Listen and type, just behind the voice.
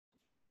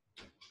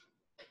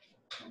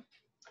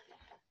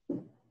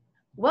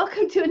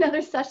Welcome to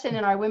another session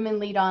in our Women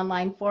Lead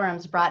Online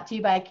Forums brought to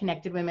you by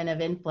Connected Women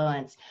of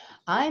Influence.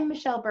 I'm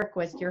Michelle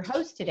Berquist, your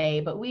host today,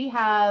 but we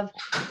have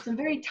some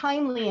very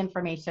timely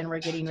information we're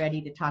getting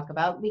ready to talk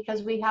about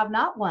because we have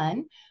not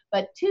one,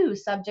 but two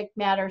subject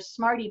matter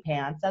smarty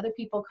pants. Other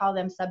people call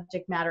them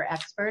subject matter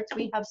experts.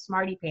 We have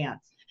smarty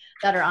pants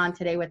that are on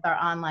today with our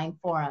online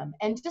forum.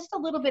 And just a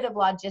little bit of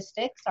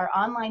logistics, our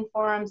online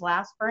forums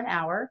last for an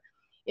hour.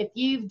 If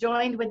you've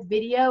joined with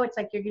video, it's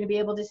like you're going to be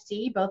able to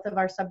see both of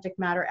our subject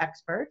matter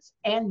experts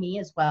and me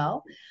as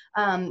well.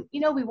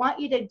 We want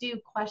you to do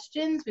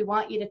questions. We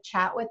want you to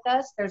chat with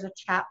us. There's a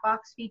chat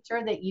box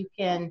feature that you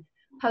can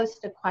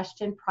post a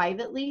question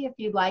privately if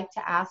you'd like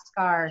to ask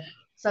our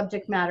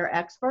subject matter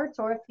experts,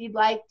 or if you'd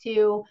like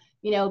to,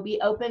 be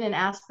open and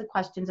ask the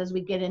questions as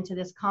we get into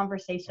this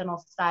conversational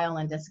style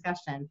and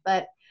discussion.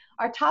 But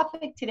our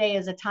topic today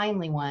is a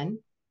timely one.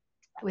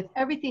 With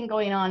everything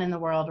going on in the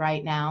world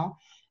right now,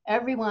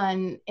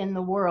 everyone in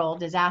the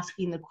world is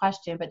asking the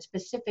question, but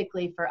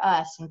specifically for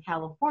us in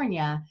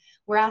California,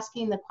 we're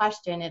asking the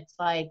question, it's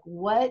like,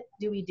 what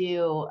do we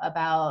do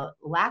about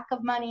lack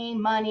of money,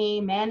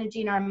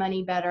 managing our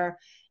money better?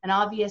 And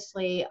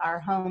obviously our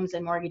homes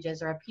and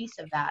mortgages are a piece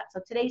of that. So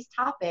today's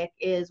topic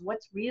is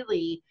what's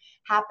really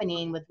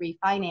happening with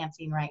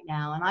refinancing right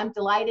now. And I'm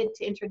delighted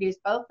to introduce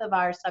both of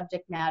our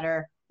subject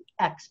matter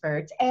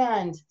experts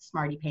and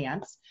smarty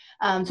pants.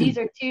 These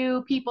are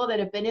two people that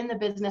have been in the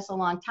business a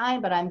long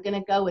time, but I'm going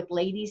to go with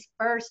ladies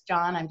first,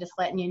 John. I'm just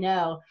letting you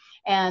know.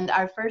 And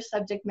our first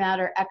subject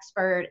matter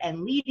expert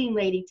and leading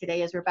lady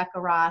today is Rebecca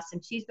Ross,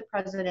 and she's the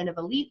president of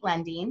Elite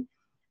Lending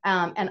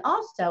and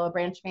also a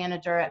branch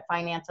manager at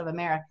Finance of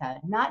America,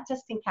 not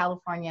just in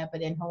California,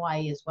 but in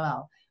Hawaii as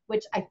well,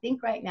 which I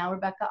think right now,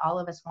 Rebecca, all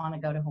of us want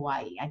to go to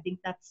Hawaii. I think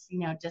that's,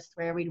 just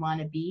where we'd want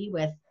to be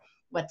with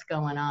what's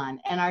going on.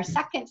 And our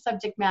second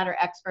subject matter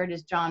expert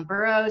is John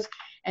Burroughs.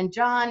 And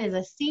John is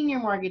a senior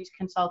mortgage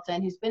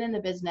consultant who's been in the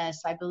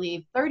business, I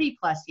believe, 30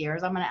 plus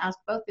years. I'm going to ask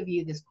both of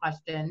you this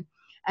question.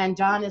 And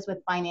John is with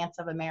Finance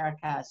of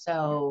America.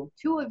 So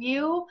two of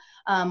you,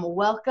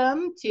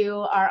 welcome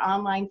to our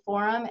online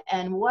forum.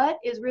 And what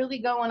is really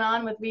going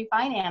on with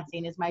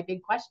refinancing is my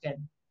big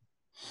question.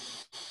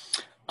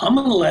 I'm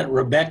going to let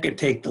Rebecca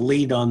take the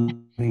lead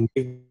on the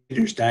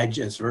Reader's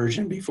Digest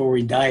version before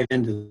we dive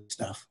into the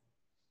stuff.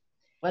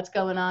 What's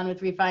going on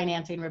with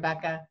refinancing,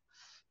 Rebecca?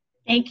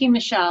 Thank you,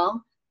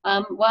 Michelle.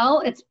 Well,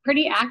 it's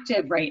pretty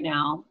active right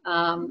now.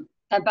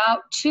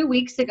 About 2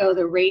 weeks ago,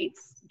 the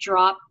rates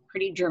dropped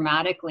pretty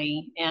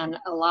dramatically and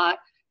a lot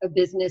of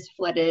business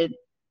flooded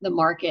the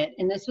market.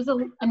 And this was,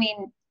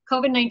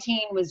 COVID-19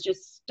 was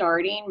just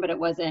starting, but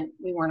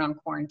we weren't on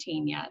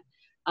quarantine yet.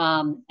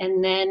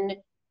 And then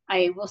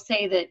I will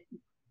say that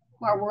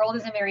our world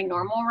isn't very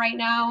normal right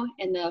now,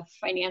 and the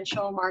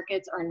financial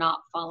markets are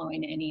not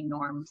following any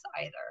norms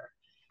either.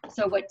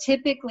 So what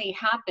typically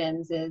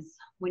happens is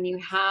when you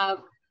have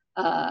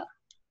the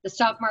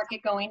stock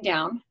market going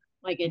down,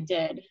 like it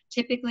did,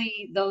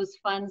 typically those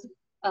funds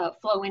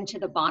flow into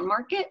the bond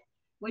market,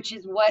 which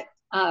is what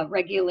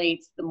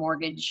regulates the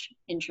mortgage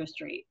interest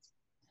rates.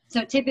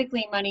 So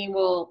typically money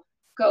will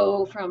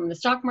go from the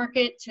stock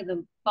market to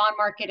the bond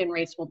market and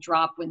rates will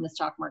drop when the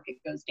stock market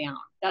goes down.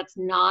 That's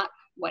not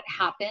what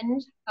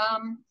happened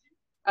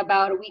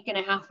about a week and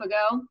a half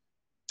ago.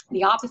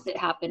 The opposite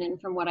happened, and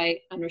from what I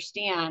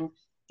understand,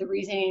 the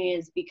reasoning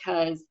is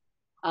because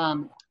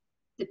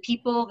the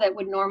people that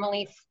would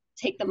normally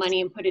take the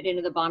money and put it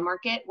into the bond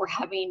market were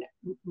having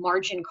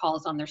margin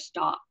calls on their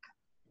stock.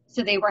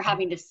 So they were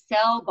having to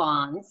sell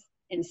bonds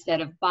instead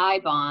of buy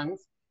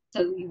bonds.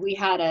 So we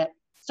had a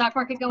stock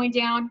market going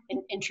down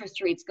and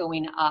interest rates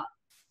going up.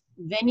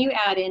 Then you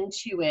add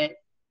into it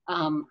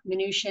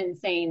Mnuchin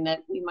saying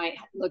that we might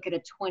look at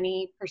a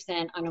 20%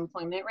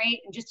 unemployment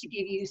rate. And just to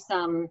give you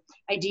some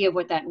idea of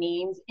what that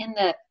means, in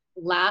the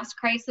last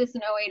crisis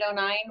in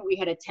 08-09, we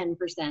had a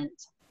 10%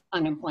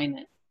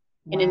 unemployment.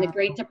 Wow. And in the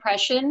Great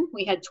Depression,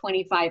 we had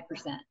 25%.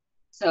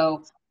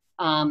 So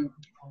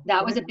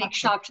that was a big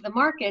shock to the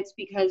markets,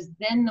 because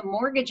then the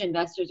mortgage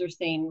investors are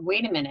saying,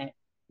 wait a minute,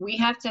 we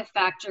have to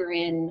factor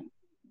in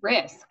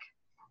risk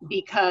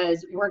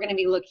because we're going to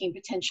be looking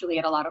potentially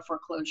at a lot of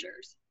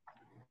foreclosures.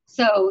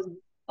 So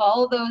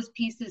all those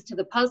pieces to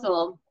the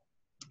puzzle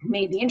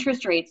made the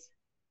interest rates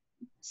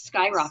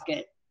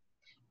skyrocket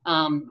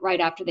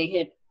right after they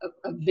hit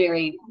a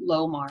very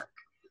low mark.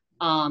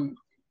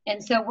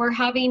 And so we're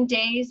having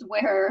days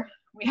where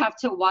we have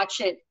to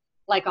watch it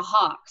like a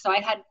hawk. So I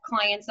had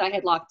clients I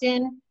had locked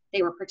in,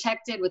 they were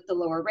protected with the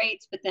lower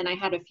rates, but then I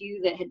had a few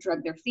that had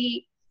drugged their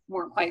feet,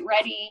 weren't quite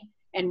ready,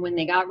 and when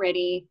they got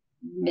ready,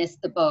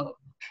 missed the boat.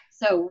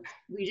 So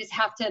we just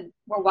have to,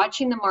 we're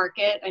watching the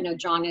market. I know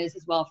John is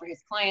as well for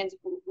his clients.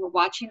 We're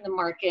watching the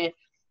market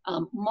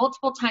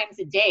multiple times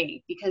a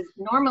day, because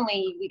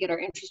normally we get our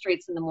interest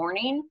rates in the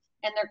morning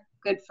and they're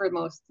good for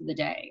most of the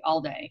day,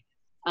 all day.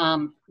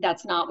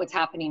 That's not what's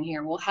happening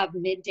here. We'll have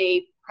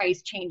midday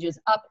price changes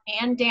up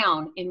and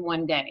down in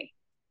one day.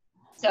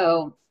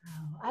 So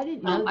I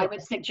didn't know I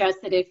would suggest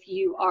that if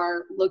you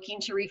are looking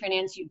to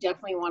refinance, you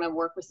definitely want to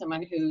work with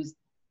someone who's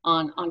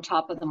on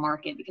top of the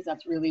market, because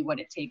that's really what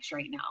it takes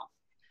right now.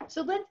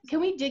 So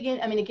can we dig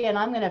in? I mean, again,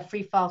 I'm going to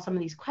free fall some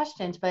of these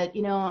questions, but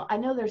I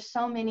know there's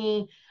so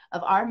many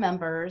of our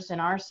members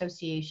in our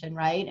association,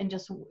 right? And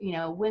just,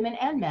 women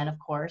and men, of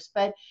course,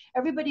 but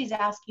everybody's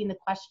asking the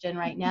question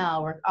right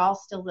now. We're all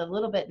still a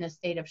little bit in a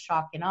state of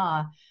shock and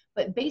awe,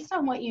 but based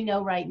on what you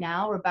know right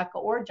now, Rebecca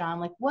or John,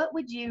 like what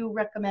would you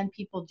recommend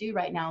people do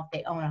right now if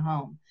they own a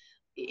home?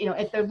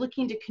 If they're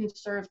looking to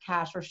conserve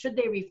cash, or should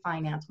they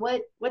refinance?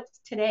 What's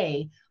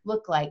today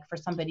look like for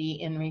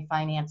somebody in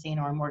refinancing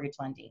or mortgage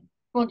lending?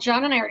 Well,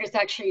 John and I were just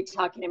actually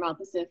talking about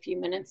this a few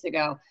minutes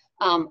ago.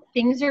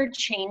 Things are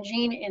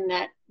changing in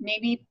that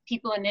maybe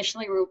people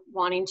initially were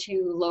wanting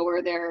to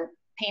lower their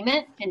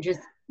payment and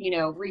just,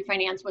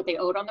 refinance what they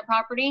owed on the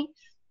property.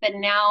 But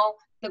now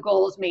the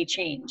goals may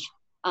change.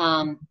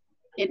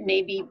 It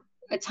may be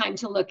a time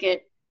to look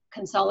at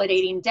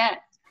consolidating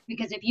debt,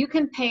 because if you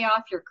can pay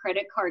off your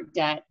credit card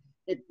debt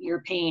that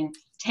you're paying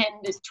 10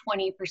 to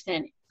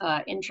 20%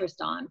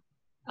 interest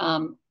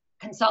on,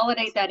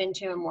 consolidate that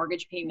into a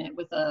mortgage payment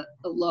with a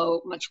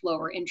much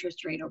lower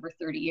interest rate over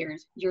 30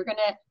 years. You're going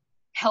to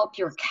help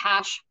your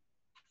cash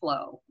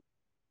flow.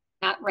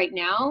 That right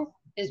now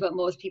is what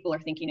most people are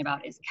thinking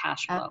about, is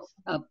cash flow.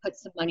 Put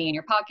some money in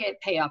your pocket,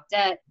 pay off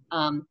debt,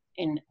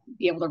 and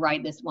be able to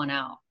ride this one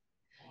out.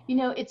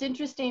 It's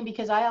interesting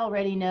because I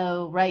already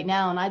know right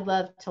now, and I'd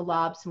love to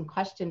lob some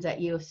questions at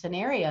you of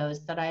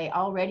scenarios that I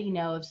already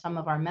know of some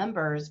of our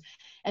members,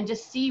 and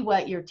just see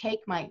what your take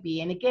might be.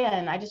 And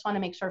again, I just want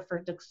to make sure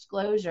for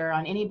disclosure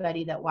on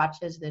anybody that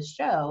watches this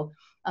show,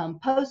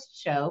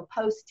 post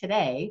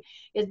today,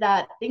 is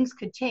that things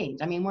could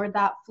change. I mean, we're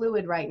that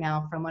fluid right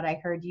now from what I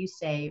heard you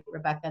say,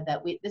 Rebecca,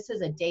 that this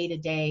is a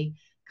day-to-day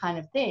kind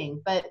of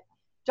thing. But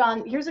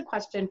John, here's a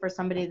question for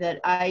somebody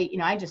that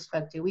I just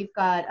spoke to. We've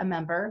got a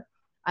member.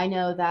 I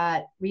know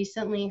that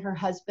recently her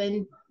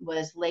husband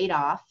was laid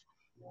off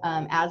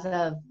as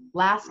of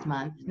last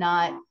month,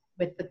 not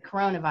with the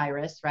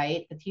coronavirus,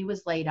 right? But he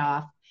was laid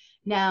off.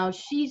 Now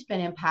she's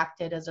been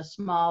impacted as a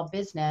small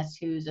business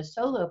who's a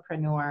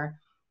solopreneur,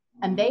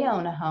 and they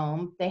own a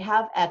home. They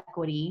have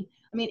equity.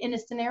 I mean, in a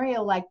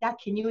scenario like that,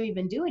 can you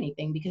even do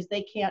anything? Because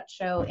they can't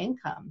show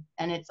income.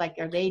 And it's like,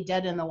 are they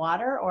dead in the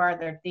water, or are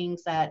there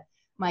things that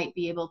might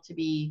be able to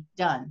be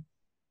done?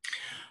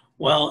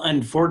 Well,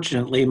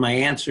 unfortunately, my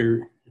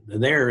answer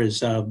there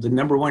is the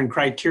number one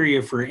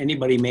criteria for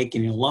anybody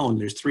making a loan.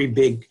 There's three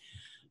big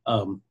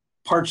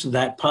parts of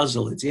that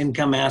puzzle. It's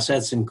income,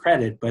 assets, and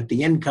credit. But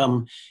the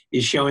income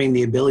is showing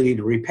the ability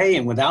to repay.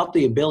 And without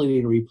the ability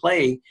to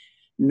repay,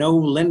 no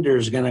lender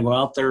is going to go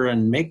out there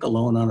and make a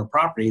loan on a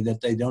property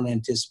that they don't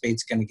anticipate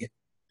is going to get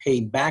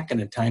paid back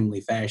in a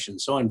timely fashion.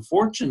 So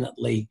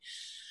unfortunately,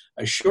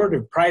 short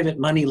of private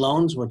money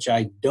loans, which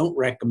I don't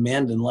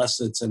recommend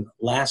unless it's a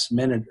last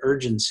minute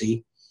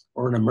urgency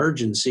or an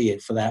emergency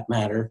for that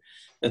matter,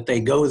 that they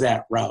go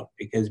that route,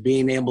 because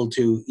being able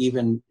to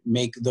even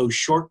make those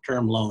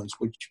short-term loans,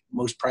 which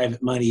most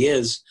private money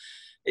is,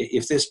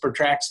 if this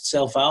protracts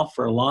itself out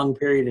for a long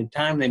period of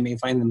time, they may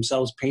find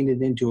themselves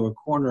painted into a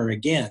corner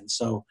again.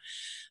 So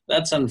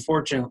that's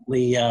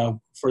unfortunately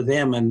for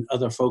them and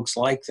other folks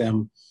like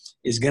them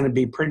is going to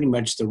be pretty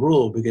much the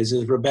rule, because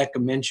as Rebecca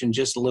mentioned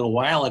just a little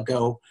while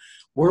ago,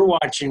 we're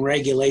watching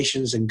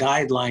regulations and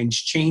guidelines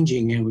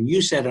changing. And when you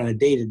said on a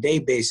day-to-day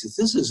basis,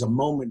 this is a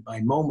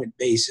moment-by-moment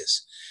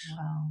basis.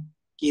 Wow.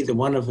 Either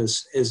one of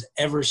us has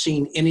ever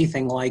seen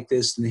anything like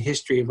this in the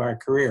history of our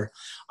career.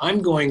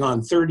 I'm going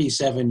on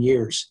 37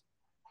 years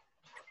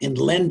in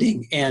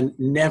lending, and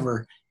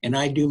never, and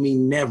I do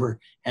mean never,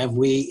 have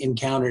we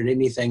encountered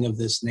anything of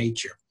this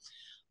nature.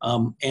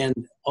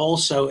 And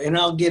also, and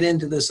I'll get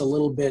into this a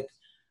little bit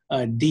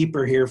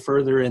deeper here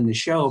further in the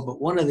show, but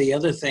one of the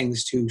other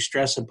things to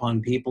stress upon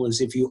people is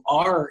if you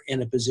are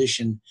in a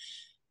position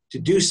to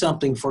do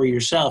something for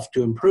yourself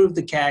to improve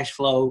the cash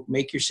flow,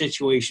 make your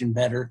situation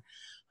better,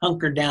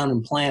 hunker down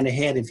and plan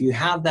ahead. If you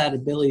have that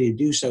ability to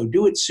do so,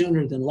 do it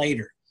sooner than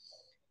later.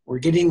 We're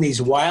getting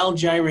these wild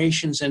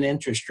gyrations in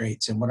interest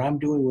rates, and what I'm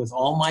doing with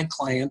all my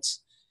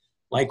clients,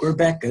 like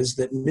Rebecca's,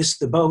 that missed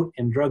the boat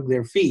and drug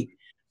their feet,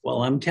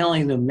 well, I'm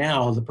telling them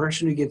now, the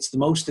person who gets the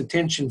most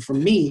attention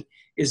from me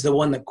is the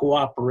one that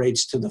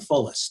cooperates to the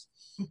fullest.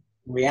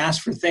 We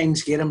ask for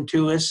things, get them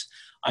to us.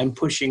 I'm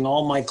pushing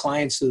all my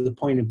clients to the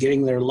point of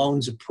getting their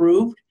loans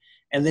approved,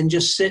 and then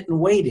just sit and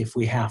wait if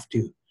we have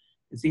to.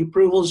 If the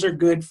approvals are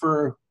good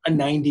for a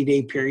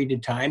 90-day period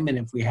of time, and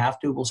if we have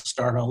to, we'll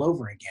start all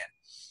over again.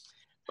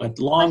 But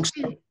long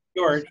story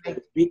short,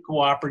 be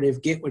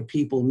cooperative, get what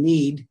people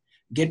need,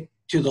 get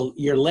to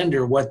your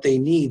lender what they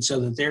need so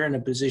that they're in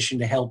a position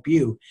to help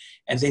you,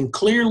 and then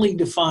clearly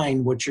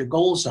define what your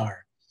goals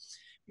are.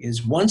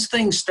 Is once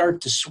things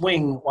start to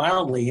swing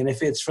wildly, and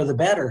if it's for the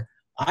better,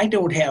 I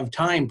don't have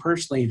time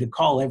personally to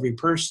call every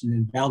person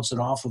and bounce it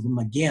off of them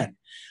again.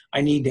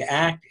 I need to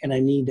act, and I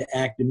need to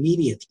act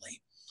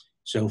immediately.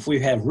 So if we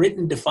have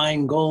written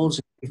defined goals,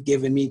 you've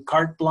given me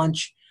carte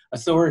blanche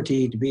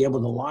authority to be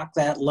able to lock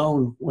that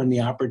loan when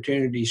the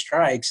opportunity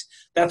strikes,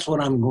 that's what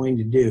I'm going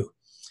to do.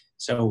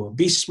 So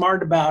be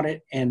smart about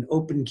it, and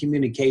open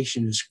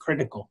communication is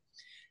critical.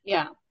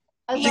 Yeah.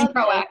 I Being love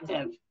that.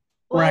 proactive.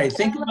 Well, Right. I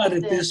Think about love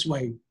it this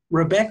way.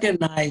 Rebecca and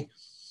I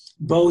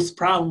both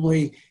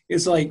probably,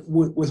 it's like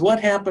with what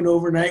happened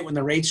overnight when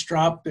the rates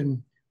dropped,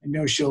 and I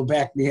know she'll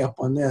back me up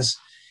on this.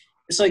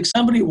 It's like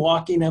somebody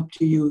walking up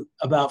to you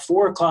about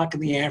 4 o'clock in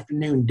the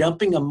afternoon,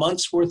 dumping a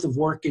month's worth of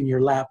work in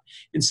your lap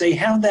and say,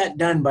 have that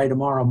done by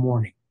tomorrow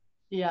morning.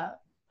 Yeah.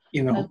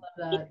 You I know, love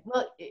that.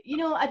 Well,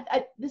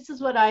 this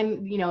is what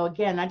I'm,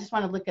 again, I just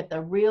want to look at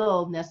the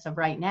realness of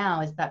right now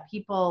is that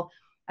people,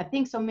 I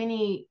think so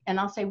many, and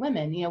I'll say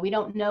women, we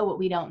don't know what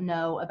we don't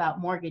know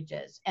about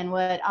mortgages. And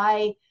what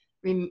I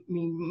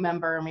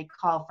remember and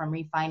recall from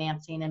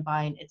refinancing and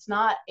buying, it's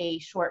not a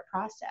short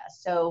process.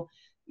 So,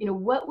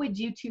 what would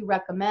you two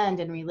recommend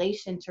in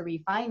relation to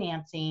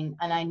refinancing?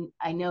 And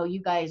I know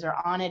you guys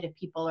are on it if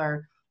people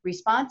are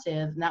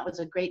responsive, and that was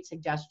a great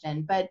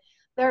suggestion. But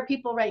there are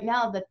people right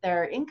now that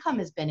their income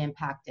has been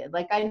impacted.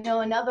 Like I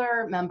know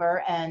another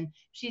member, and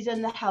she's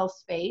in the health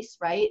space,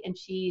 right? And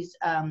she's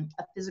a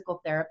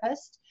physical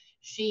therapist.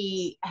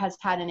 She has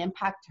had an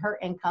impact to her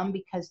income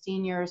because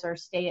seniors are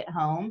stay at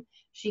home.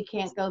 She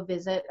can't go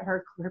visit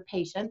her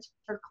patients,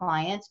 her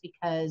clients,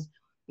 because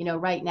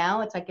right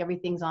now it's like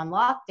everything's on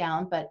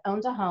lockdown, but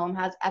owns a home,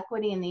 has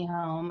equity in the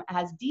home,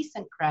 has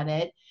decent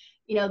credit.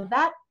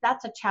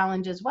 That's a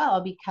challenge as well,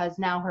 because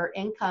now her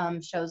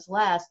income shows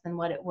less than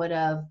what it would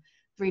have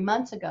 3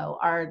 months ago.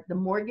 Are the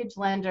mortgage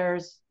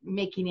lenders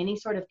making any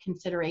sort of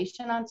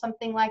consideration on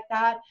something like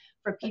that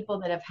for people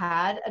that have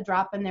had a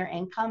drop in their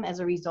income as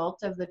a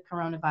result of the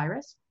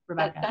coronavirus?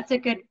 Rebecca. That's a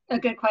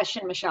good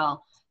question,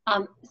 Michelle.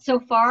 So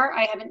far,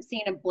 I haven't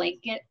seen a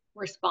blanket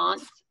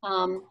response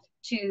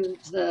to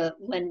the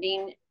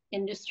lending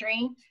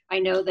industry. I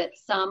know that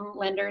some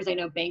lenders, I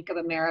know Bank of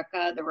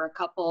America, there were a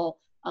couple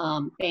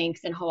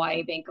banks in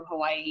Hawaii, Bank of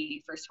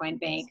Hawaii, First Hawaiian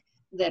Bank,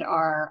 that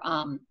are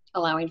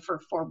allowing for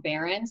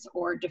forbearance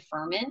or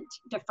deferment.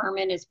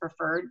 Deferment is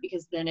preferred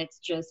because then it's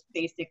just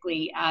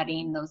basically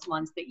adding those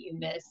months that you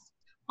missed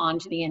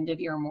onto the end of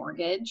your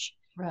mortgage.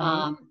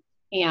 Right.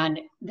 And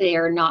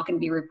they're not going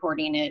to be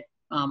reporting it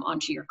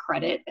onto your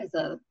credit as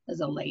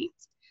a late.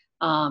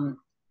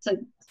 So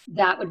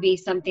that would be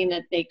something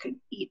that they could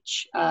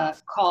each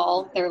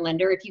call their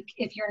lender.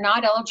 If you're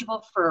not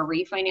eligible for a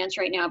refinance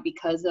right now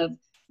because of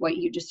what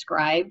you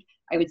described,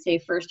 I would say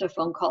first a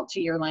phone call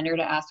to your lender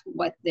to ask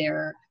what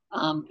they're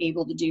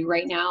able to do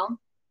right now.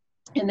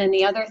 And then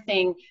the other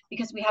thing,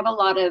 because we have a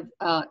lot of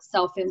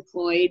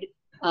self-employed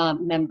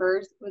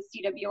members with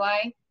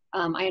CWI,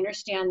 I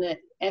understand that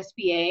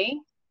SBA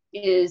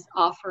is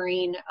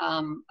offering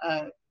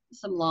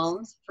some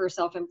loans for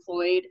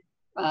self-employed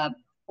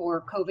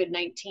for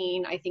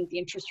COVID-19. I think the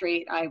interest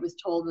rate I was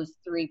told was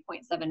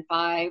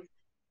 3.75.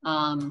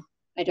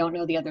 I don't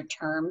know the other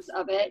terms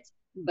of it,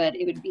 but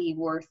it would be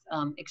worth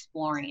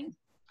exploring.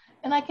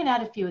 And I can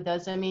add a few of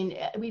those. I mean,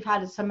 we've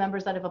had some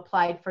members that have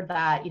applied for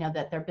that,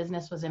 that their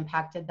business was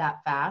impacted that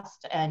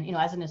fast. And,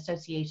 as an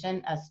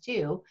association, us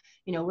too,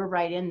 we're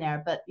right in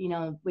there. But,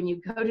 when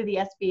you go to the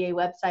SBA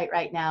website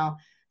right now,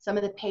 some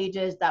of the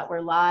pages that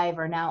were live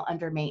are now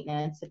under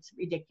maintenance. It's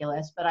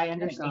ridiculous, but I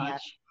understand.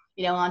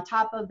 On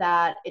top of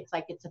that, it's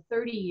like it's a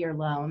 30-year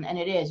loan, and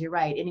it is, you're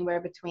right,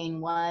 anywhere between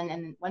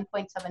 1.75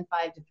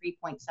 to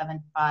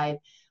 3.75.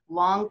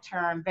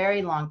 Long-term,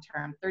 very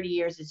long-term, 30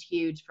 years is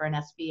huge for an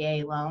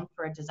SBA loan,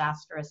 for a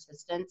disaster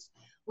assistance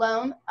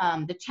loan.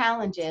 The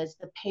challenge is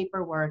the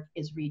paperwork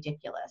is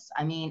ridiculous.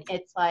 I mean,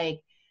 it's like,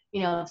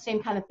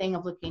 same kind of thing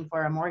of looking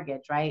for a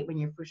mortgage, right? When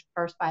you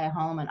first buy a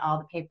home and all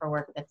the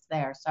paperwork that's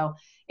there. So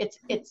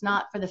it's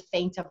not for the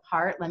faint of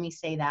heart, let me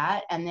say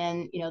that. And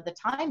then, the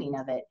timing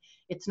of it,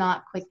 it's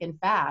not quick and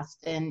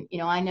fast. And,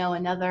 I know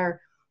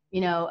another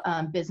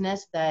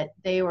business that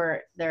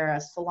they're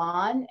a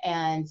salon,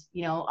 and,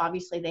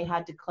 obviously they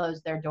had to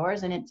close their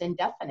doors, and it's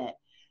indefinite,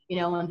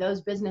 and those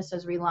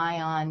businesses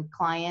rely on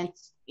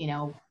clients,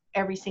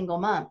 every single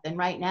month. And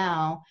right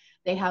now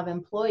they have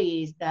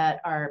employees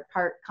that are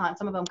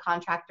some of them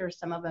contractors,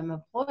 some of them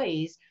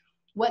employees.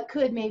 What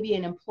could maybe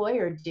an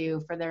employer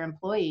do for their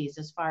employees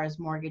as far as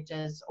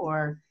mortgages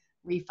or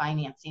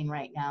refinancing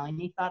right now?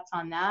 Any thoughts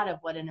on that, of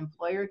what an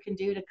employer can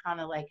do to kind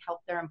of like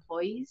help their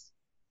employees?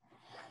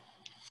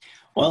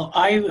 Well,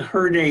 I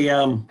heard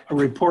a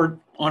report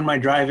on my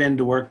drive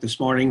into work this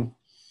morning,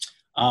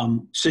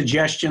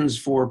 suggestions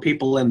for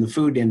people in the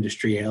food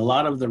industry. A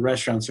lot of the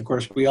restaurants, of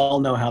course, we all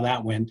know how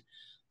that went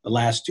the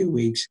last 2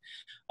 weeks.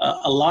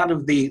 A lot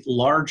of the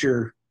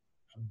larger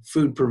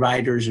food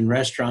providers and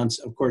restaurants,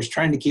 of course,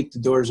 trying to keep the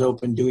doors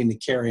open, doing the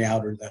carry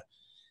out or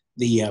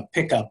the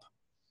pickup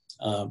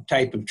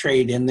type of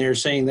trade. And they're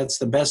saying that's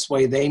the best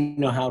way they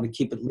know how to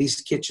keep at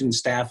least kitchen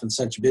staff and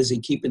such busy,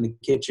 keeping the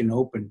kitchen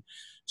open.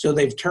 So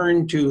they've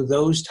turned to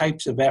those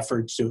types of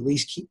efforts to at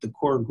least keep the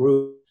core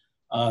group,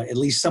 at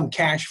least some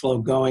cash flow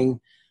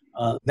going.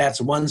 That's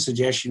one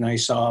suggestion I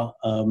saw.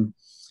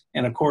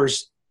 And of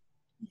course,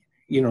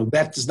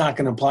 that is not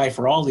going to apply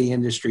for all the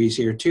industries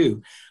here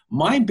too.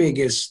 My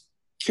biggest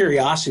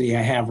curiosity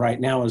I have right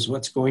now is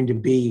what's going to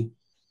be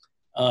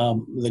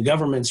the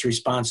government's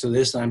response to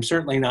this, and I'm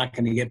certainly not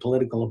going to get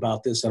political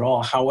about this at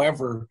all.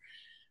 However,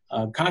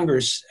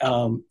 Congress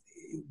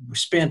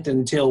spent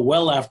until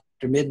well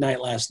after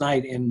midnight last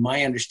night, and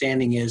my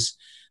understanding is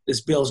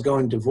this bill is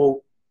going to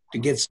vote to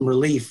get some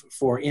relief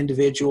for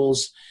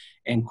individuals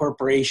and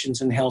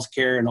corporations and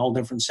healthcare and all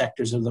different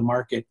sectors of the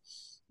market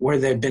where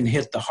they've been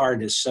hit the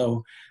hardest.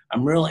 So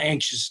I'm real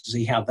anxious to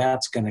see how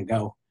that's going to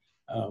go.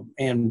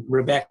 And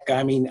Rebecca,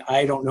 I mean,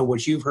 I don't know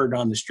what you've heard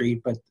on the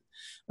street, but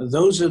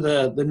those are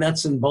the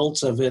nuts and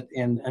bolts of it.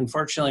 And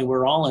unfortunately,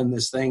 we're all in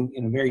this thing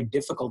in a very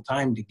difficult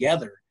time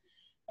together.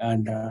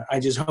 And I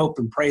just hope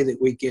and pray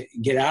that we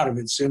get out of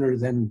it sooner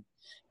than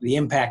the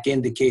impact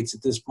indicates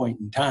at this point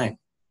in time.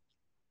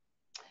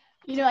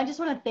 You know, I just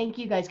want to thank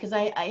you guys, because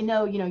I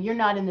know, you know, you're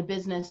not in the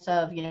business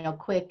of, you know,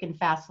 quick and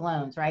fast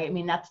loans, right? I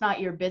mean, that's not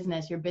your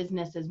business. Your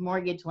business is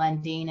mortgage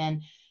lending.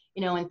 And,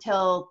 you know,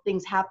 until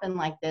things happen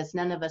like this,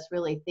 none of us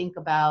really think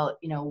about,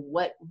 you know,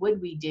 what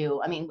would we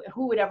do? I mean,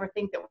 who would ever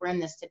think that we're in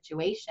this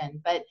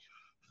situation? But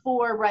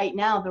for right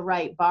now, the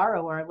right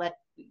borrower, let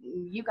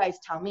you guys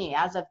tell me,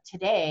 as of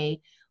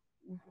today,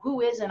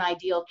 who is an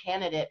ideal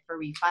candidate for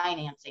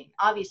refinancing?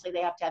 Obviously,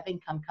 they have to have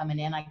income coming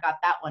in. I got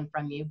that one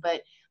from you.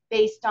 But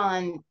based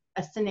on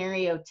a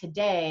scenario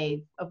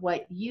today of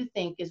what you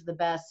think is the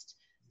best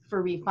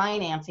for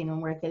refinancing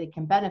and where they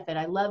can benefit.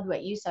 I loved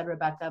what you said,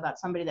 Rebecca, about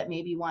somebody that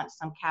maybe wants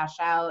some cash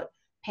out,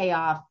 pay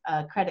off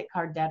credit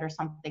card debt or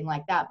something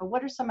like that. But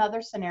what are some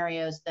other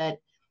scenarios that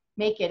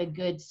make it a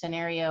good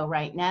scenario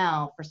right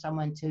now for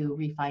someone to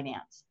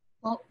refinance?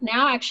 Well,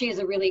 now actually is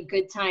a really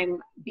good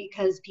time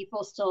because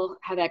people still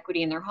have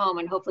equity in their home,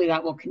 and hopefully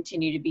that will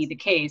continue to be the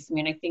case. I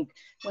mean, I think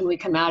when we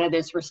come out of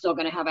this, we're still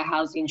going to have a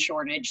housing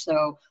shortage.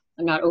 So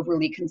I'm not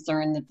overly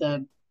concerned that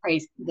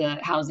the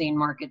housing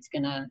market's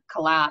going to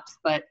collapse.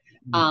 But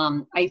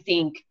I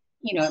think,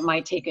 you know, it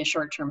might take a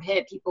short-term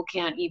hit. People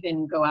can't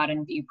even go out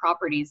and view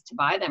properties to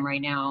buy them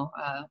right now.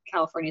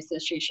 California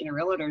Association of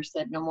Realtors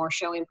said no more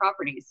showing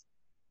properties.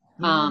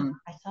 I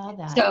saw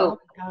that. So, oh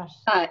my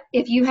gosh.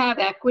 If you have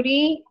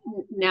equity,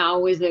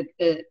 now is a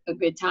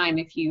good time.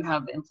 If you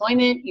have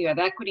employment, you have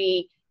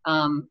equity,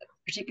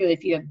 particularly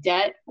if you have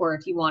debt, or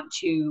if you want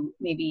to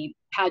maybe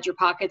pad your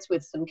pockets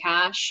with some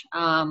cash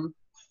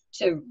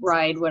to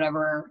ride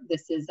whatever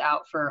this is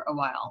out for a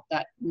while,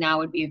 that now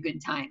would be a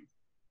good time.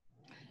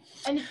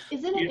 And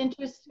isn't it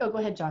interesting? Oh, go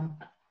ahead, John.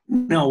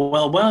 No,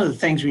 well, one of the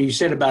things when you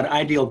said about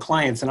ideal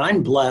clients, and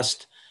I'm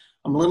blessed,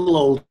 I'm a little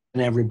older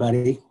than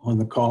everybody on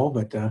the call,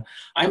 but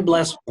I'm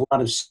blessed with a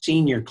lot of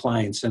senior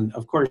clients. And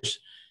of course,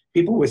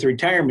 people with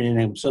retirement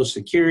in Social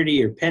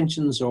Security or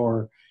pensions,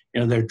 or, you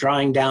know, they're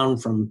drawing down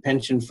from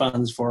pension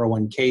funds,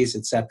 401ks,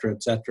 et cetera,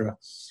 et cetera.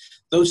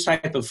 Those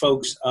type of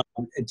folks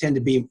tend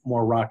to be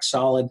more rock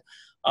solid.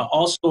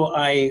 Also,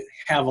 I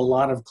have a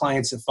lot of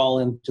clients that fall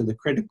into the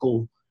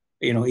critical,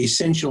 you know,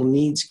 essential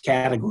needs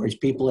categories,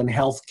 people in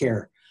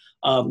healthcare,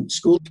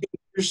 school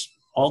teachers.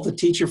 All the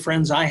teacher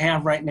friends I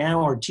have right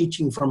now are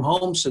teaching from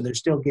home, so they're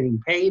still getting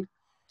paid.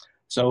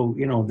 So,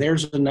 you know,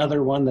 there's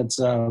another one that's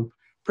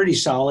pretty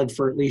solid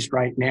for at least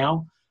right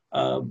now.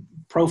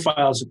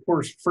 Profiles, of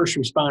course, first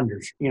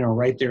responders, you know,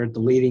 right there at the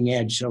leading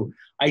edge. So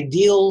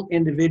ideal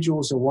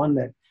individuals are one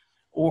that,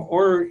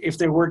 or if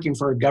they're working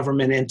for a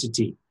government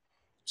entity,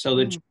 so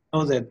that you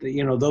know that,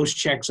 you know, those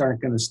checks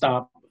aren't going to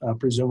stop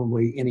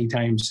presumably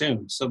anytime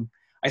soon. So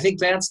I think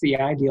that's the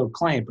ideal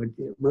client, but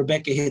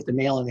Rebecca hit the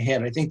nail on the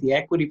head. I think the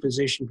equity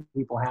position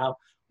people have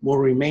will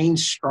remain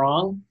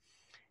strong,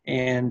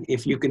 and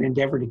if you can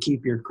endeavor to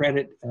keep your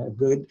credit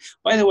good.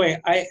 By the way,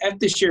 I have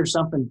to share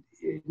something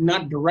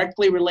not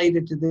directly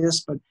related to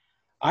this, but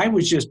I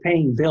was just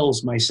paying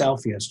bills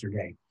myself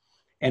yesterday,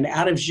 and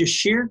out of just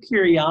sheer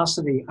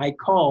curiosity, I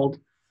called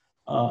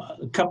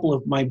a couple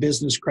of my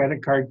business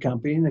credit card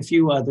company and a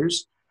few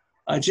others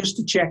just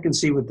to check and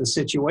see what the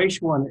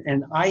situation was,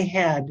 and I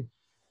had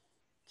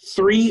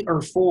 3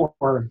 or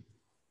 4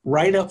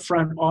 right up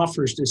front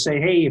offers to say,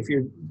 hey, if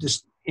you're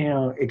just, you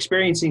know,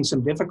 experiencing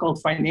some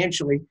difficult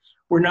financially,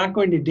 we're not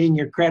going to ding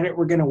your credit.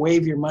 We're going to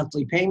waive your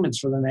monthly payments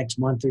for the next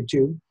month or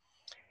two,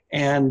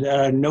 and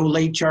no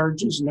late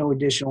charges, no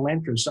additional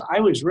interest. So I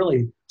was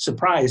really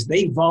surprised.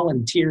 They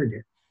volunteered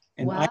it,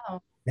 and Wow. I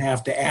didn't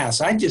have to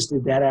ask. I just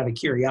did that out of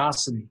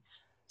curiosity.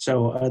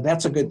 So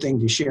that's a good thing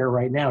to share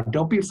right now.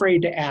 Don't be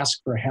afraid to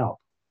ask for help.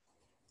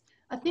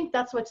 I think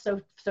that's what's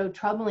so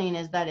troubling,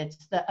 is that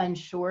it's the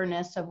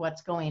unsureness of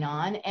what's going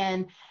on.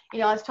 And, you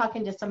know, I was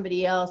talking to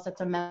somebody else that's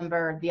a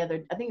member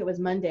I think it was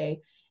Monday,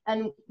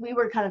 and we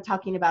were kind of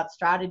talking about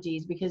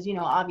strategies because, you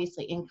know,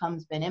 obviously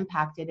income's been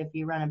impacted if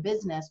you run a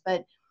business,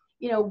 but,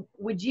 you know,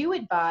 would you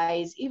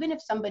advise, even if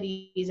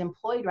somebody is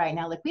employed right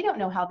now, like we don't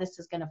know how this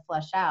is going to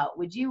flush out,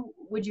 would you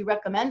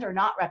recommend or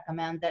not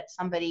recommend that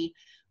somebody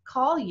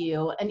call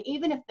you? And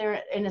even if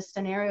they're in a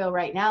scenario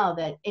right now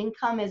that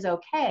income is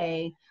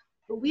okay,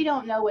 but we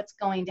don't know what's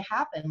going to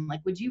happen,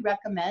 like, would you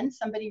recommend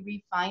somebody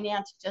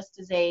refinance just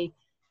as a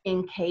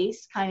in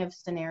case kind of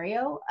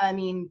scenario? I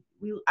mean,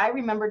 I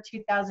remember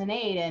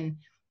 2008, and,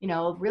 you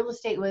know, real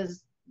estate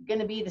was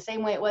going to be the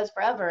same way it was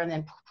forever, and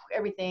then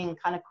everything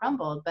kind of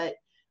crumbled. But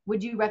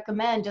would you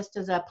recommend, just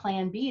as a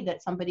plan B,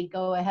 that somebody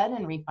go ahead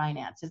and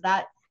refinance? Is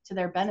that to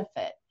their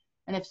benefit?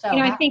 And if so, You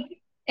know, how? I think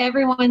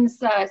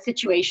everyone's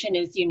situation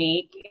is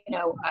unique. You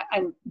know,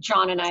 I'm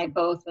John and I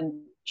both,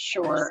 and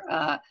sure,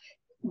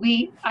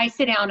 I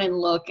sit down and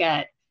look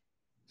at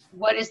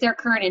what is their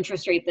current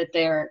interest rate that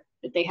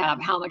they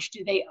have, how much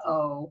do they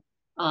owe,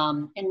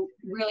 and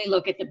really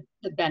look at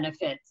the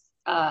benefits.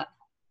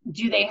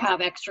 Do they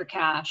have extra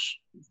cash?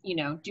 You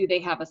know, do they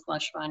have a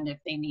slush fund if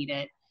they need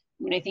it?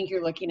 I mean, I think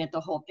you're looking at the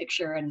whole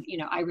picture, and, you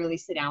know, I really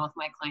sit down with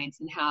my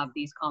clients and have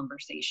these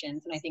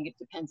conversations. And I think it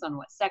depends on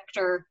what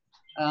sector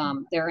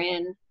they're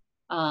in,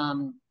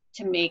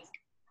 to make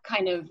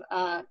kind of,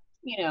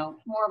 you know,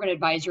 more of an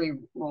advisory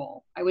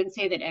role. I wouldn't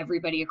say that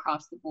everybody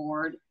across the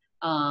board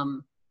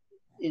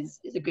is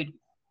a good,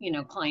 you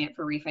know, client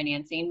for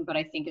refinancing, but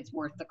I think it's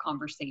worth the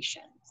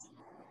conversations.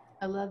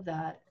 I love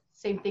that.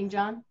 Same thing,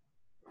 John?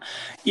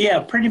 Yeah,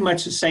 pretty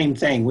much the same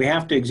thing. We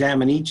have to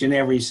examine each and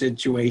every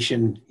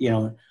situation, you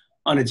know,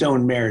 on its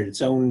own merit,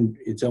 its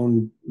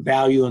own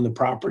value in the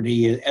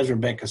property, as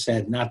Rebecca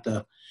said, not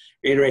to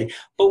reiterate.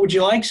 But would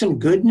you like some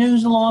good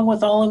news along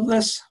with all of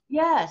this?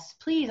 Yes,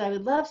 please. I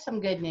would love some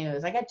good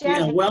news. I got jazz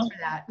Yeah, well, for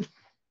that.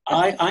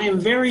 I am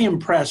very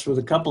impressed with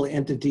a couple of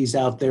entities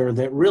out there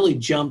that really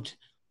jumped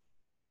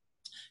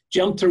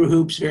through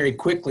hoops very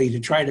quickly to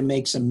try to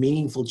make some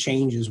meaningful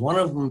changes. One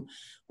of them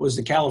was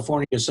the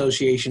California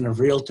Association of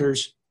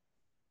Realtors.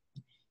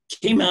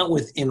 Came out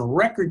with, in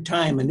record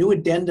time, a new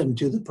addendum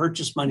to the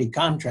purchase money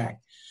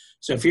contract.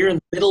 So if you're in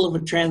the middle of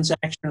a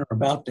transaction or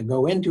about to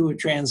go into a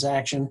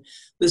transaction,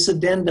 this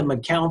addendum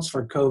accounts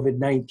for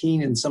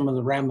COVID-19 and some of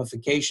the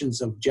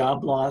ramifications of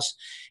job loss,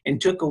 and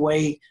took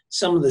away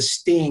some of the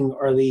sting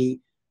or the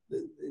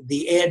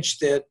edge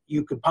that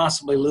you could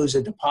possibly lose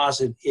a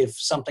deposit if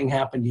something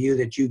happened to you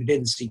that you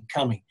didn't see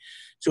coming.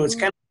 So it's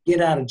kind of a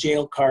get out of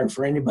jail card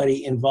for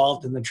anybody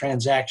involved in the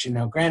transaction.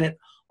 Now, granted,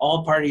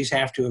 all parties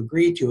have to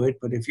agree to it,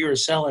 but if you're a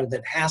seller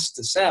that has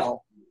to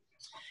sell,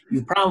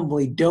 you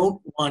probably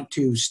don't want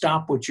to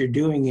stop what you're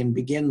doing and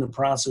begin the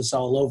process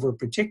all over,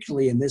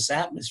 particularly in this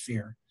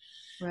atmosphere.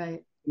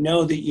 Right.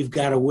 Know that you've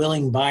got a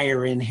willing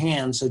buyer in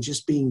hand, so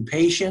just being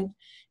patient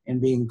and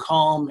being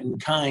calm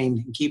and kind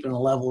and keeping a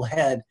level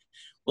head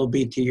will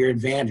be to your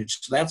advantage.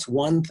 So that's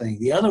one thing.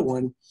 The other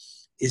one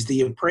is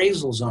the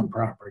appraisals on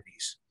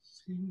properties.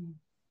 Mm-hmm.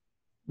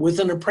 With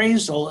an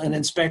appraisal, an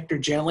inspector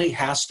generally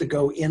has to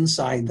go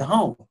inside the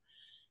home.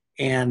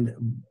 And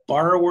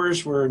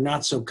borrowers were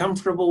not so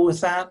comfortable with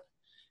that,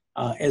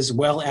 as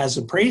well as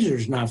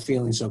appraisers not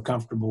feeling so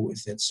comfortable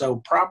with it. So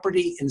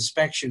property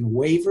inspection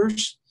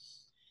waivers,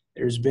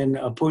 there's been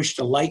a push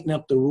to lighten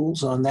up the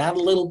rules on that a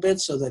little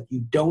bit so that you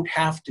don't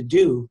have to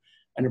do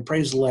an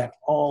appraisal at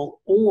all.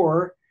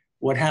 Or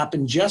what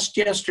happened just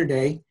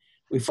yesterday,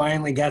 we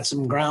finally got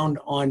some ground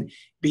on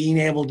being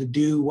able to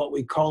do what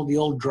we call the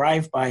old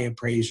drive-by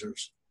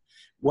appraisers.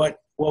 What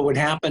would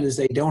happen is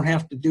they don't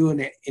have to do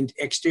an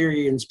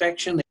exterior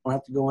inspection. They don't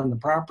have to go on the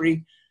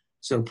property.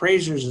 So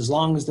appraisers, as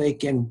long as they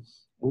can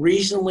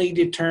reasonably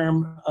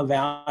determine a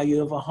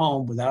value of a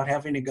home without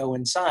having to go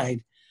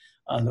inside,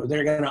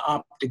 they're going to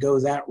opt to go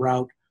that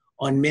route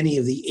on many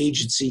of the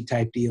agency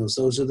type deals.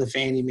 Those are the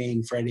Fannie Mae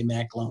and Freddie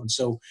Mac loans.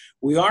 So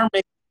we are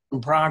making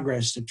some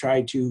progress to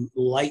try to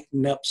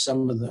lighten up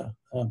some of the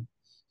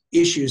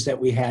issues that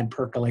we had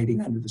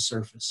percolating under the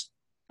surface.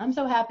 I'm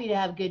so happy to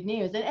have good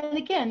news. And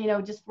again, you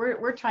know, just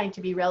we're trying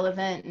to be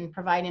relevant and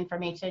provide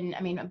information.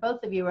 I mean,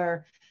 both of you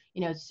are,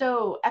 you know,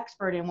 so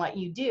expert in what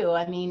you do.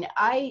 I mean,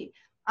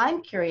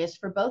 I'm curious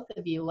for both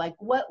of you, like,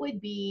 what would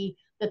be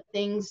the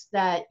things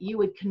that you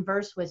would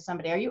converse with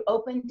somebody? Are you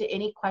open to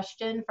any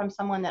question from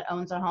someone that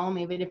owns a home,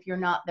 even if you're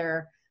not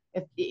there?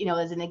 If, you know,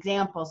 as an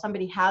example,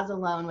 somebody has a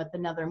loan with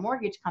another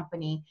mortgage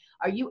company,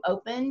 are you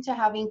open to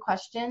having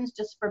questions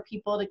just for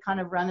people to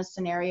kind of run a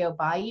scenario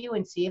by you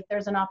and see if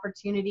there's an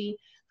opportunity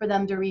for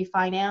them to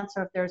refinance,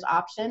 or if there's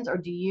options? Or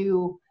do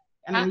you,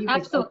 I mean,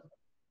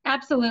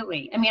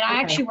 Absolutely. I mean, I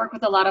actually work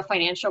with a lot of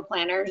financial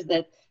planners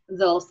that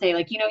they'll say,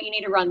 like, you know, you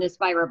need to run this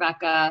by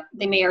Rebecca.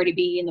 They may already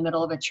be in the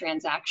middle of a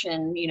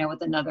transaction, you know,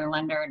 with another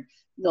lender. And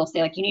they'll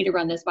say, like, you need to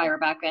run this by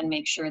Rebecca and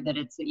make sure that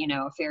it's, you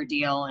know, a fair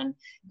deal. And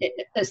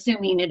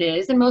assuming it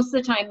is, and most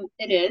of the time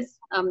it is,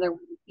 they're,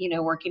 you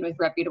know, working with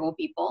reputable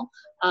people.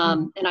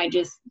 And I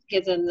just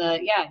give them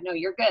yeah, no,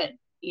 you're good,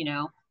 you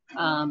know.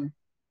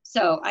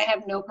 So I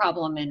have no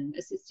problem in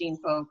assisting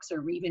folks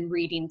or even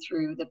reading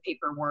through the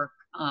paperwork,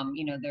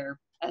 you know, their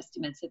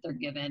estimates that they're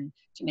given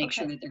to make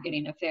sure that they're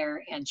getting a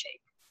fair handshake.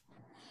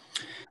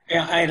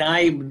 Yeah, and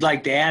I would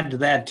like to add to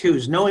that too,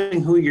 is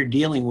knowing who you're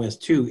dealing with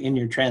too in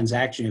your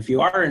transaction. If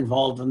you are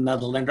involved with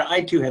another lender,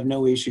 I too have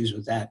no issues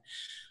with that.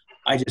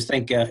 I just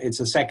think it's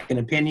a second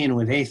opinion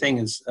with anything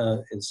as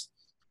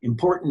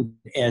important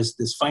as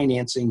this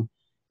financing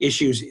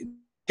issues,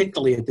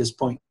 particularly at this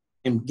point.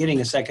 And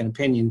getting a second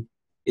opinion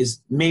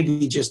is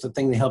maybe just the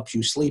thing that helps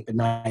you sleep at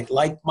night,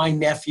 like my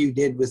nephew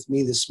did with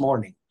me this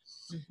morning.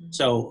 Mm-hmm.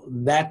 So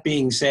that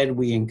being said,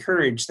 we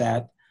encourage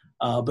that.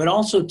 But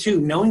also, too,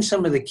 knowing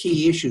some of the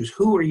key issues.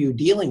 Who are you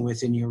dealing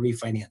with in your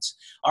refinance?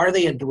 Are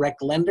they a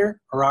direct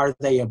lender or are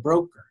they a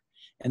broker?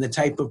 And the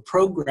type of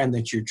program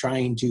that you're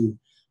trying to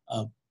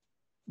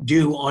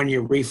do on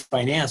your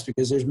refinance,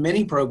 because there's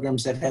many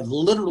programs that have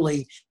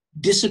literally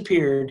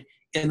disappeared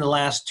in the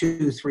last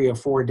 2, 3, or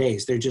 4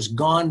 days. They're just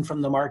gone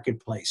from the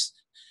marketplace,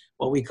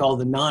 what we call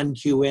the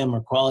non-QM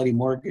or quality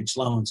mortgage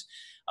loans.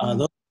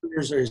 Those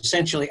lenders are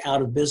essentially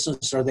out of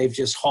business or they've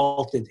just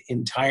halted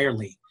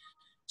entirely.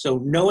 So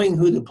knowing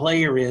who the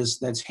player is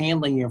that's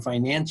handling your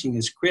financing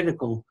is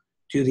critical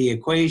to the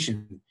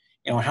equation.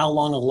 You know, how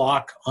long a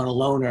lock on a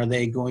loan are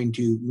they going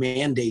to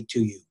mandate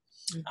to you?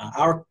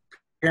 Our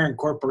parent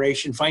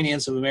corporation,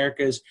 Finance of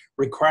America, is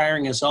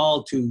requiring us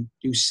all to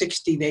do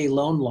 60-day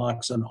loan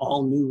locks on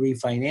all new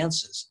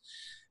refinances.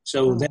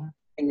 So that's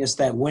giving us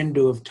that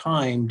window of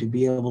time to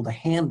be able to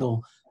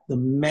handle the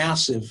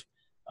massive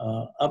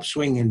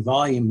upswing in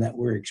volume that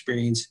we're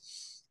experiencing.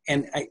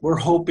 And we're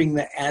hoping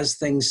that as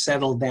things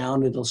settle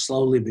down, it'll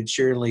slowly but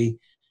surely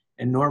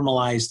and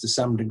normalize to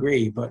some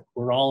degree. But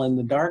we're all in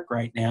the dark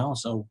right now.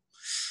 So,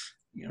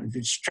 you know,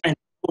 just trying to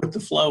go with the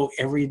flow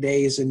every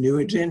day is a new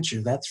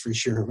adventure, that's for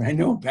sure. I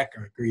know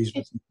Becca agrees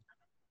with me.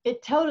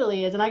 It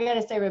totally is. And I got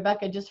to say,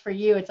 Rebecca, just for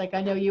you, it's like,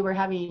 I know you were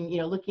having, you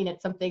know, looking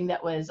at something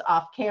that was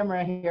off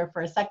camera here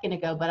for a second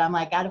ago, but I'm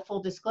like, out of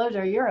full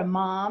disclosure, you're a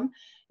mom,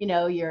 you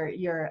know,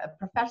 you're a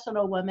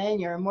professional woman,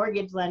 you're a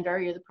mortgage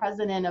lender, you're the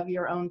president of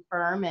your own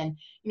firm. And,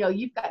 you know,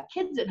 you've got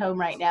kids at home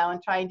right now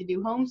and trying to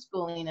do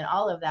homeschooling and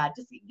all of that.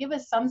 Just give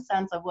us some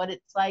sense of what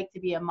it's like to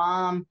be a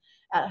mom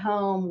at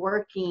home,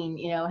 working,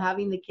 you know,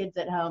 having the kids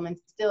at home and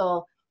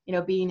still, you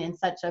know, being in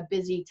such a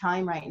busy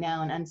time right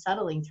now, an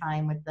unsettling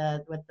time with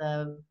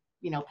the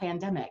you know,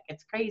 pandemic.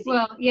 It's crazy.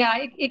 Well, yeah,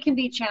 it can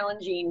be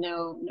challenging,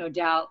 no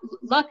doubt.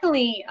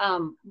 Luckily,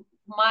 I'm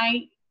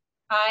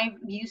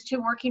used to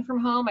working from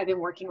home. I've been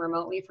working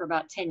remotely for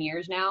about 10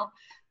 years now,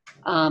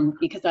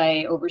 because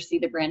I oversee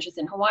the branches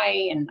in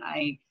Hawaii and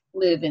I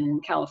live in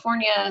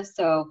California.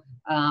 So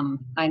I'm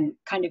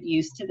kind of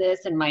used to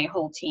this, and my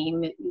whole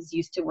team is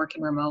used to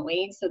working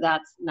remotely. So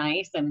that's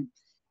nice. I'm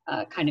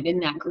kind of in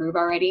that groove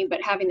already,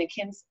 but having the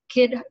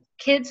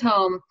kids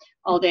home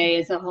all day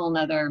is a whole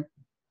nother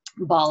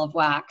ball of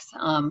wax.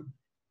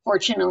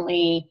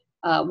 Fortunately,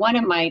 one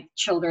of my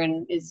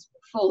children is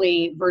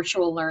fully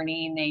virtual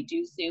learning. They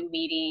do Zoom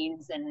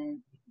meetings and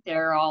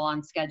they're all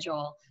on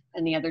schedule.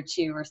 And the other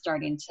two are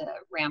starting to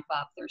ramp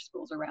up. Their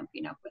schools are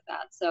ramping up with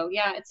that. So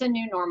yeah, it's a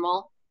new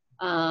normal.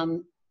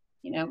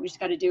 You know, we just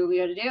got to do what we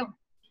got to do.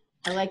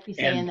 I like you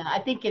saying that. I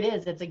think it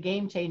is. It's a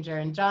game changer.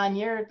 And John,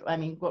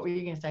 what were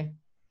you going to say?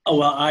 Oh,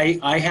 well,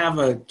 I have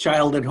a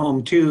child at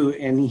home too,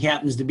 and he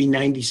happens to be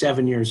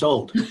 97 years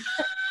old.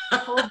 A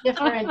whole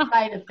different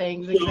side of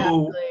things. Exactly.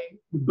 So,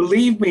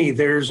 believe me,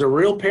 there's a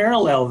real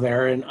parallel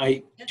there. And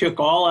I took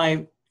all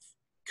I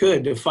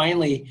could to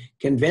finally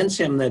convince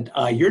him that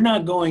you're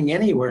not going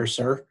anywhere,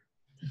 sir.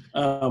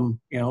 You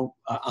know,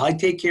 I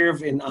take care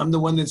of, and I'm the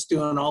one that's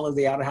doing all of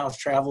the out-of-house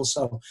travel.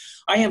 So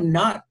I am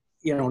not,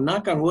 you know,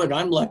 knock on wood,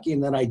 I'm lucky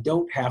in that I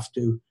don't have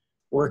to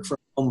work from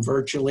home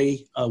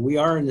virtually. We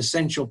are an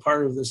essential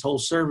part of this whole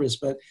service,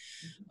 but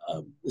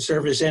the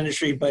service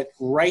industry. But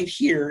right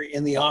here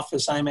in the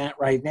office I'm at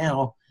right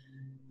now,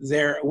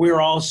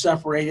 we're all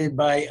separated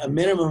by a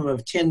minimum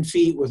of 10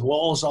 feet with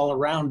walls all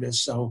around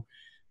us. So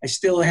I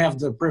still have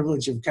the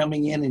privilege of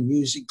coming in and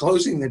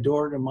closing the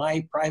door to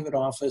my private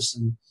office,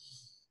 and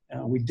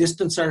we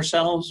distance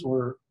ourselves.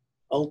 We're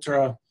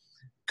ultra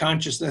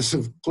consciousness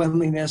of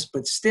cleanliness,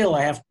 but still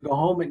I have to go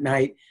home at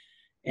night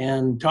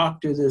and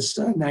talk to this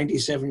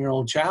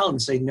 97-year-old child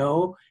and say,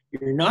 no,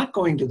 you're not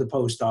going to the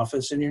post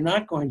office, and you're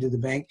not going to the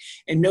bank,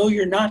 and no,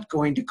 you're not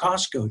going to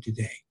Costco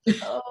today.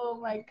 Oh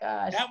my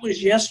gosh. That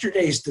was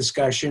yesterday's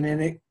discussion,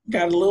 and it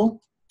got a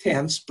little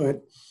tense,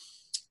 but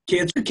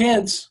kids are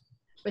kids.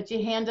 But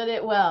you handled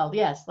it well.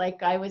 Yes,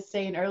 like I was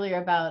saying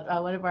earlier about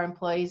one of our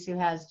employees who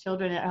has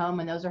children at home,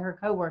 and those are her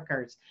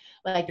coworkers,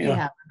 like you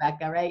have,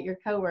 Rebecca, right? Your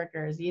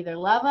coworkers. You either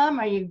love them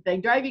or they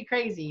drive you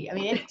crazy. I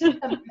mean, it's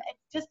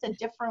just a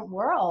different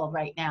world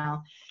right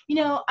now. You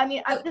know, I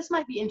mean, this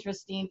might be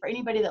interesting for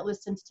anybody that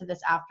listens to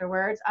this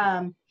afterwards.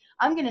 I'm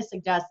going to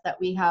suggest that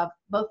we have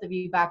both of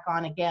you back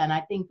on again.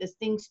 I think as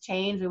things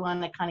change, we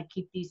want to kind of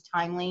keep these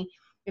timely.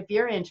 If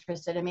you're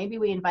interested, and maybe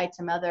we invite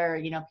some other,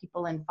 you know,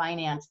 people in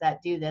finance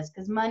that do this,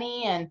 because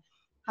money and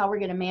how we're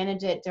going to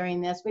manage it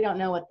during this, we don't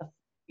know what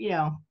you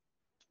know,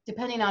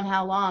 depending on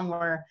how long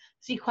we're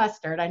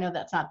sequestered. I know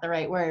that's not the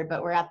right word,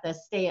 but we're at the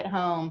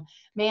stay-at-home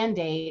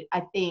mandate.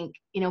 I think,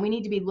 you know, we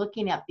need to be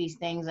looking at these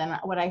things. And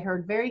what I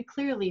heard very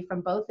clearly from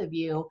both of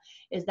you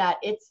is that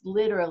it's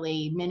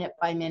literally minute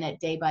by minute,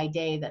 day by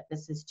day that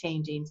this is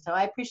changing. So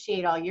I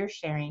appreciate all your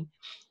sharing.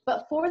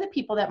 But for the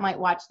people that might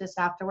watch this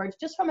afterwards,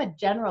 just from a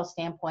general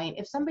standpoint,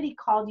 if somebody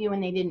called you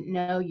and they didn't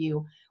know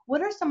you,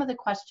 what are some of the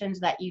questions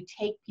that you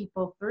take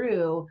people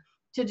through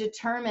to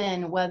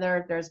determine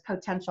whether there's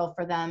potential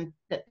for them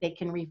that they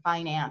can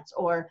refinance,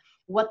 or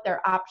what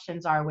their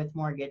options are with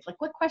mortgage? Like,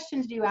 what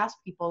questions do you ask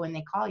people when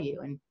they call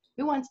you, and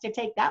who wants to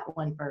take that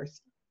one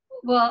first?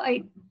 Well,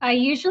 I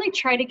usually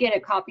try to get a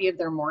copy of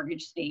their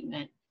mortgage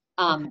statement.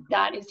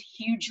 That is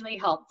hugely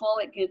helpful.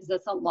 It gives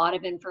us a lot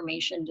of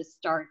information to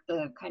start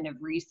the kind of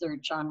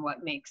research on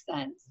what makes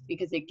sense,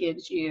 because it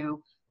gives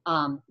you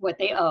what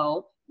they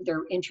owe,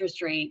 their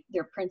interest rate,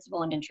 their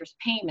principal and interest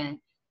payment.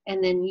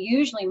 And then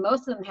usually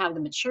most of them have the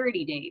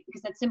maturity date,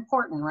 because that's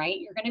important, right?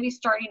 You're going to be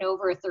starting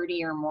over a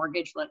 30-year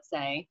mortgage, let's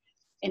say,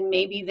 and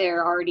maybe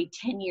they're already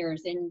 10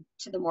 years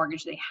into the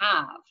mortgage they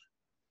have.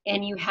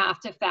 And you have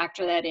to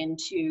factor that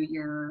into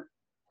your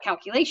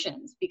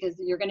calculations, because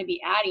you're going to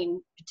be adding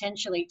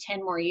potentially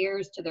 10 more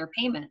years to their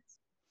payments.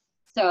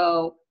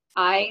 So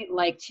I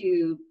like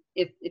to,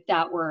 if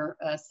that were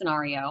a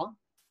scenario,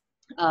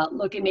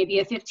 look at maybe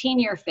a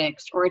 15-year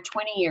fixed or a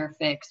 20-year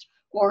fixed,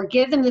 or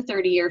give them the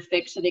 30-year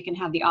fixed so they can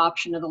have the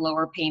option of the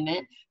lower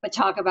payment, but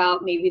talk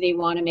about maybe they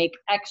want to make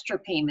extra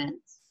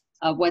payments,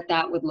 what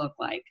that would look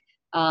like.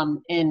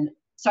 And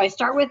so I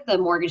start with the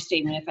mortgage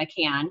statement if I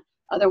can.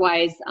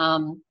 Otherwise,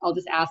 I'll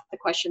just ask the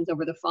questions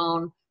over the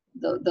phone,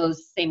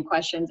 those same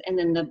questions. And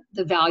then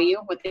the value,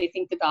 what they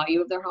think the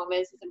value of their home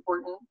is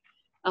important.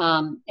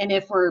 And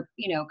if we're,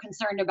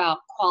 concerned about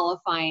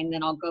qualifying,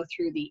 then I'll go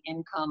through the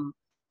income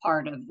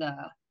part of the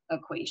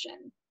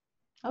equation.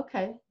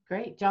 Okay,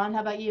 great. John,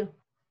 how about you?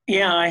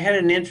 Yeah, I had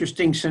an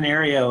interesting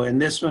scenario, and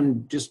this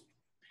one just,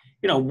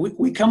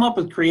 we come up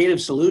with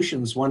creative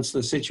solutions once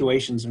the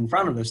situation's in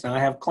front of us. Now, I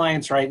have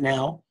clients right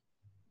now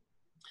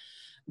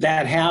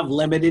that have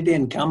limited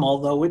income,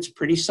 although it's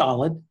pretty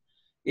solid.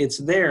 It's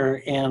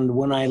there. And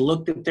when I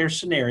looked at their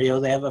scenario,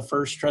 they have a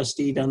first trust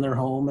deed on their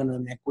home and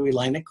an equity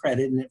line of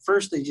credit. And at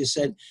first they just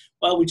said,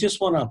 well, we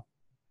just want to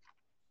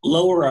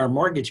lower our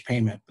mortgage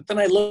payment. But then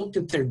I looked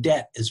at their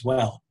debt as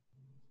well.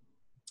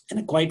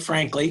 And quite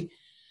frankly,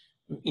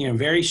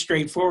 very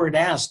straightforward,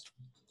 asked,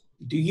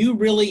 do you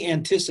really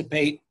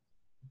anticipate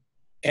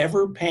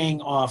ever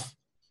paying off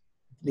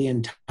the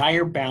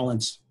entire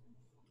balance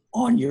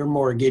on your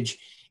mortgage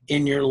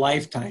in your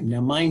lifetime?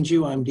 Now, mind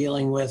you, I'm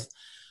dealing with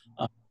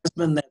a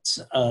husband that's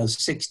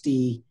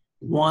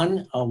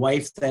 61, a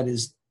wife that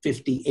is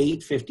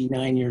 58,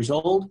 59 years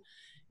old.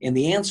 And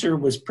the answer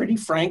was pretty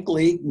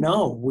frankly,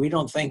 no, we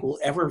don't think we'll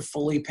ever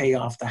fully pay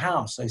off the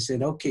house. I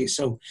said, okay,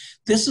 so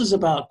this is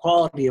about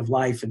quality of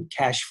life and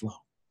cash flow.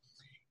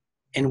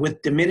 And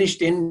with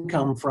diminished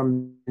income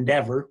from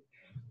Endeavor,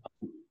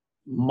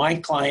 my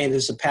client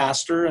is a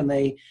pastor and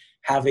they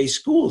have a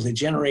school that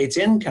generates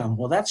income.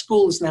 Well, that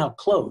school is now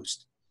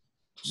closed.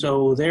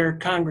 So their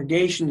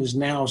congregation is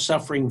now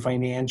suffering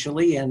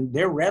financially and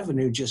their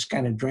revenue just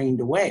kind of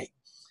drained away.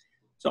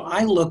 So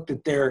I looked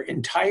at their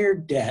entire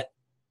debt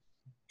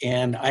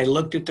and I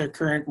looked at their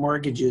current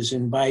mortgages,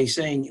 and by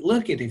saying,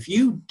 look, if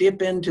you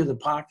dip into the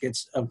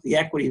pockets of the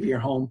equity of your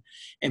home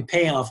and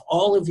pay off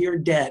all of your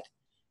debt,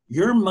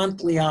 your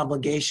monthly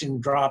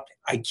obligation dropped,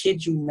 I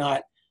kid you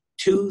not,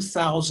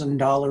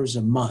 $2,000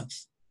 a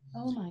month.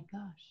 Oh my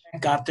gosh.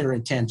 That got their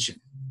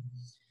attention.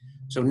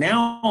 So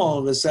now all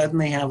of a sudden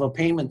they have a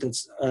payment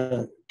that's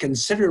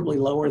considerably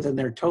lower than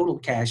their total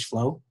cash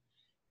flow.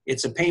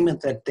 It's a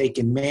payment that they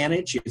can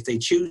manage. If they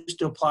choose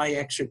to apply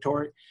extra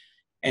tort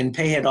and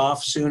pay it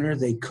off sooner,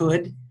 they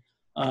could.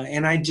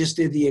 And I just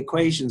did the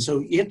equation. So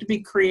you have to be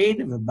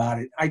creative about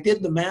it. I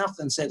did the math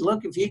and said,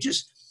 look, if you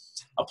just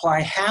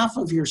apply half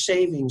of your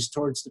savings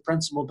towards the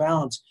principal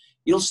balance,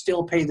 you'll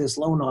still pay this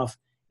loan off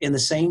in the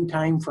same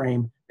time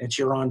frame that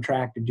you're on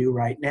track to do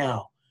right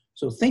now.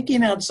 So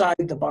thinking outside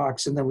the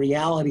box and the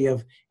reality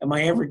of, am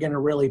I ever going to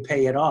really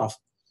pay it off?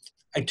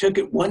 I took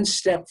it one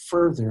step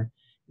further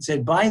and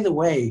said, by the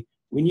way,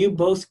 when you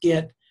both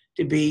get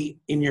to be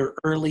in your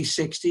early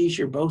 60s,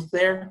 you're both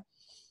there,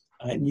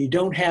 and you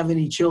don't have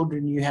any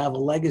children, you have a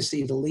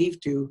legacy to leave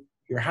to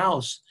your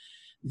house,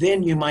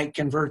 then you might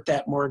convert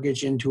that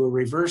mortgage into a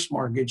reverse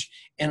mortgage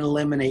and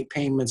eliminate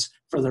payments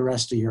for the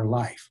rest of your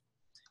life.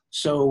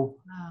 So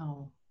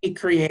be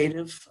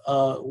creative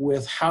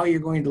with how you're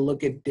going to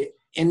look at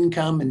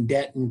income and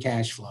debt and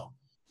cash flow.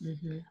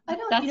 Mm-hmm.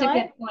 That's a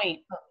good point.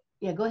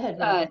 Yeah, go ahead.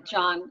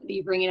 John,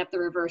 you bringing up the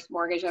reverse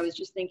mortgage. I was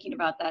just thinking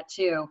about that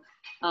too.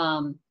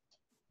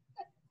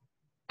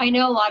 I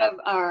know a lot of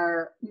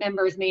our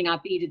members may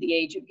not be to the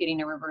age of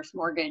getting a reverse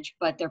mortgage,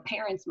 but their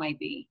parents might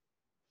be.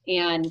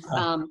 And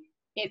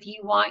if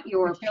you want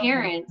your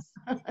parents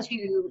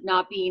to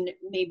not be,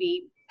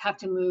 maybe have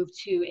to move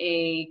to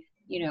a,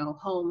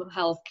 home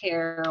health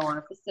care or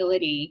a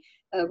facility,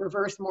 a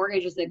reverse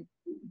mortgage is a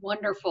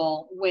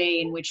wonderful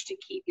way in which to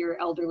keep your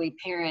elderly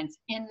parents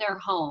in their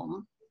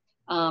home.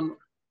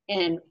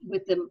 And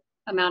with the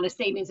amount of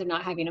savings of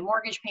not having a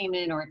mortgage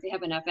payment, or if they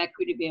have enough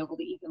equity to be able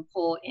to even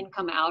pull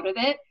income out of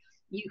it,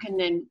 you can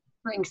then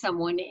bring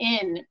someone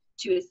in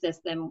to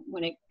assist them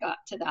when it got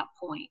to that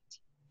point.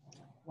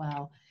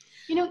 Wow.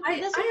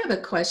 I have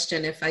a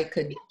question, if I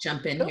could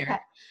jump in here.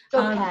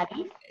 Go,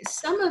 Patty.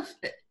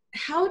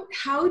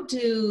 How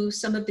do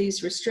some of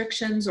these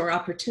restrictions or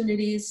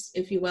opportunities,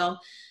 if you will,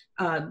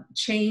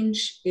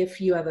 change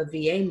if you have a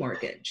VA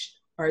mortgage?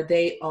 Are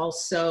they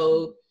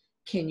also,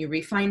 can you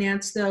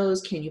refinance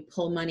those? Can you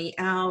pull money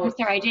out? I'm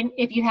sorry,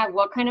 if you have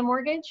what kind of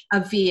mortgage? A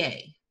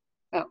VA.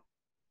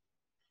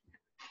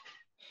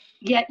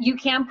 Yeah, you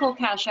can pull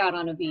cash out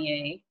on a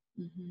VA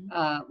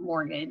Mm-hmm.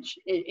 mortgage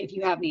if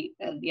you have the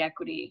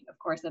equity, of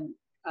course. And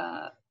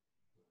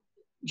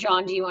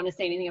John, do you want to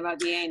say anything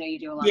about VA? I know you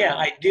do a lot. Yeah,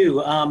 I do,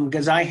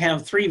 because I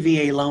have 3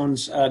 VA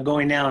loans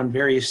going now in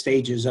various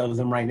stages of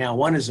them right now.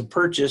 One is a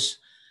purchase,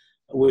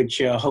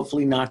 which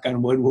hopefully, knock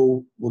on wood,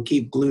 will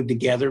keep glued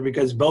together,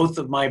 because both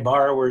of my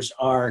borrowers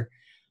are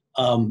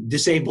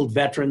disabled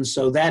veterans,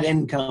 so that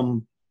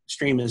income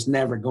stream is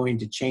never going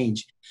to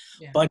change.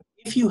 Yeah. But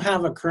if you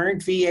have a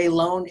current VA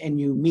loan and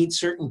you meet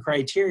certain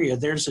criteria,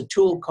 there's a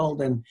tool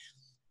called an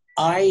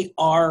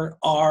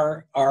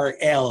IRRRL,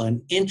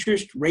 an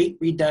interest rate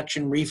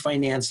reduction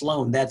refinance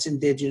loan. That's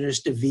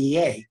indigenous to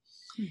VA.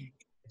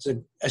 It's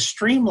a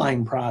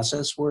streamlined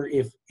process where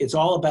if it's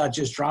all about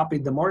just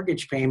dropping the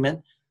mortgage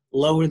payment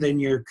lower than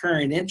your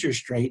current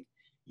interest rate,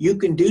 you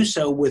can do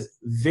so with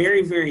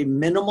very, very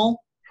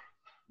minimal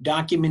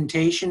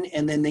documentation,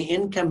 and then the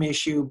income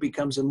issue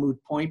becomes a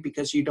moot point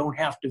because you don't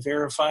have to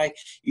verify.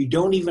 You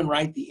don't even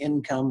write the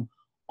income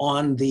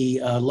on the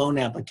loan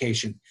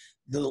application.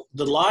 The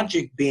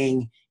logic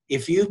being,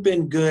 if you've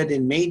been good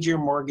and made your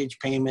mortgage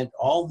payment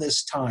all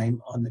this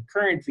time on the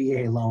current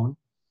VA loan,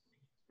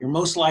 you're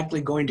most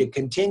likely going to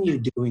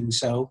continue doing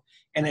so.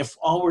 And if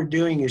all we're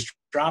doing is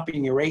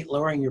dropping your rate,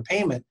 lowering your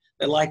payment,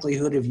 the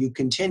likelihood of you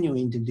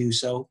continuing to do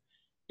so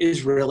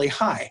is really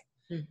high.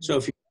 Mm-hmm. So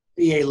if you're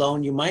VA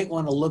loan, you might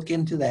want to look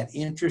into that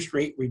interest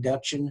rate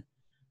reduction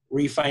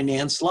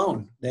refinance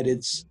loan, that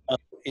it's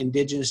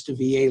indigenous to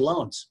VA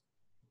loans.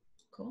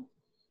 Cool.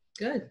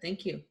 Good.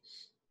 Thank you.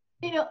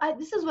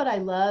 This is what I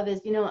love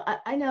is,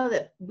 I know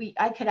that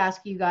I could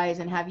ask you guys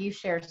and have you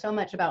share so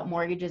much about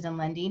mortgages and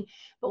lending,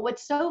 but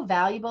what's so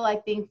valuable, I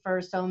think,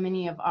 for so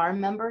many of our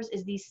members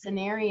is these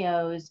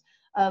scenarios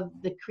of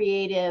the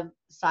creative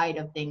side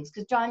of things.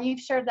 Because John, you've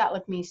shared that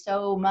with me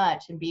so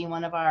much, and being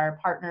one of our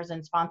partners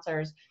and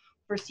sponsors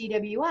for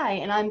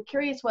CWI. And I'm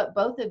curious what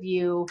both of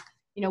you,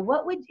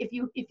 what would, if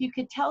you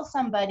could tell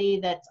somebody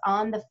that's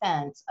on the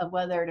fence of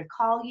whether to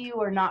call you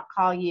or not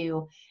call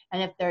you,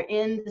 and if they're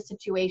in the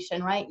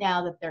situation right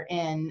now that they're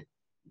in,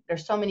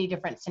 there's so many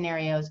different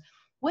scenarios.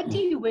 What do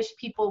you wish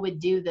people would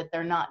do that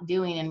they're not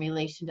doing in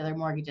relation to their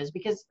mortgages?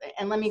 Because,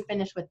 and let me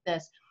finish with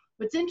this.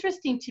 What's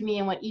interesting to me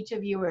and what each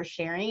of you are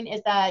sharing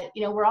is that,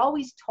 we're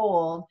always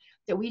told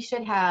that we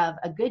should have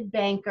a good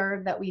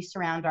banker that we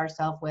surround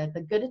ourselves with,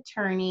 a good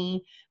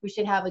attorney, we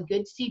should have a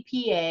good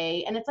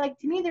CPA. And it's like,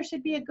 to me, there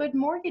should be a good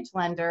mortgage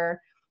lender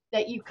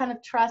that you kind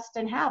of trust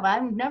and have.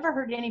 I've never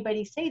heard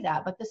anybody say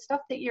that, but the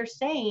stuff that you're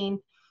saying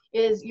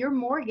is your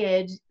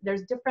mortgage,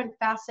 there's different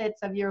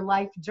facets of your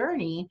life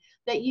journey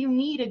that you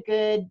need a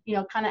good,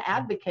 kind of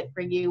advocate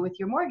for you with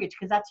your mortgage,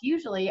 because that's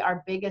usually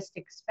our biggest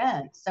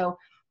expense. So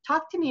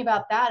talk to me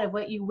about that, of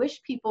what you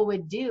wish people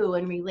would do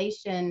in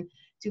relation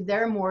to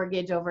their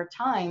mortgage over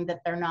time that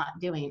they're not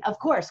doing. Of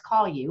course,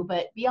 call you,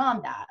 but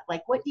beyond that,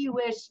 like, what do you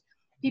wish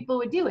people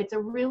would do? It's a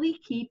really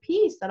key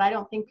piece that I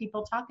don't think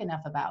people talk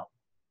enough about.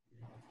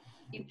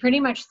 You pretty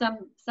much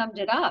summed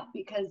it up,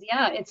 because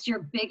it's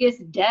your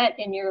biggest debt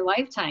in your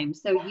lifetime.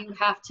 So you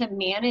have to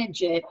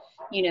manage it,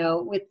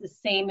 with the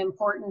same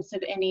importance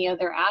of any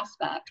other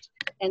aspect.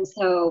 And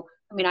so,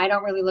 I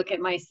don't really look at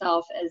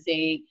myself as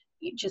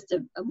just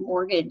a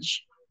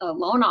mortgage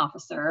loan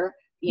officer.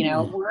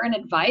 We're an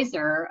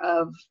advisor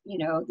of,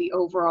 the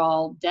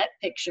overall debt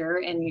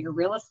picture, and your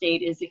real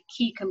estate is a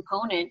key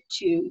component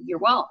to your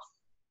wealth.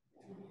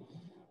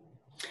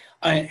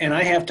 And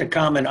I have to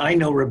comment, I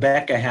know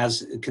Rebecca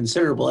has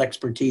considerable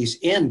expertise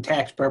in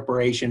tax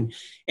preparation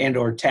and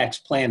or tax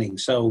planning.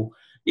 So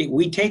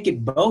we take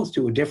it both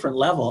to a different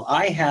level.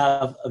 I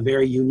have a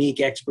very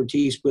unique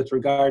expertise with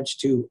regards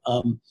to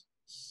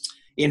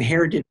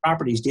inherited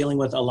properties, dealing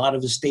with a lot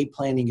of estate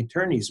planning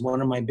attorneys.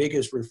 One of my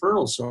biggest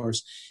referral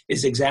source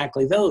is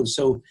exactly those.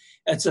 So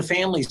it's a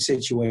family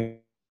situation.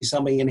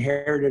 Somebody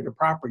inherited a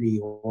property,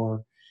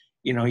 or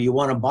you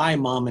want to buy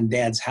mom and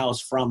dad's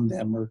house from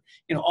them, or,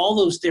 all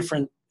those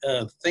different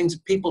things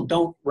people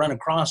don't run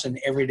across in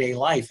everyday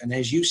life. And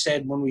as you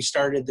said when we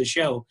started the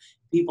show,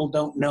 people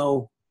don't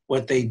know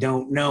what they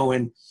don't know.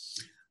 And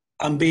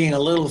I'm being a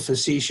little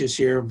facetious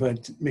here,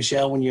 but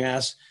Michelle, when you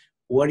ask,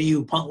 what do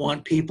you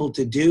want people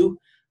to do?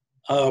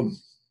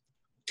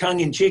 Tongue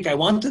in cheek, I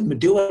want them to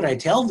do what I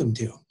tell them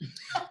to.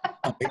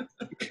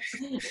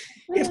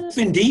 If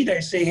indeed I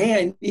say, hey,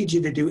 I need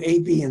you to do A,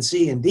 B, and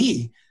C, and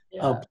D,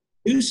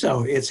 do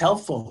so. It's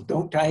helpful.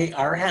 Don't tie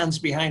our hands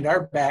behind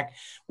our back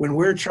when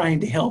we're trying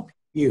to help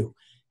you.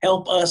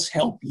 Help us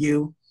help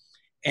you.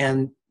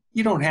 And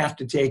you don't have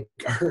to take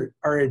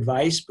our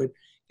advice, but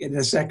in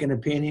a second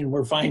opinion,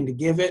 we're fine to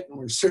give it, and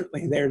we're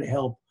certainly there to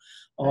help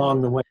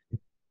along the way.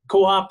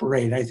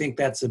 Cooperate. I think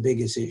that's the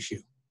biggest issue.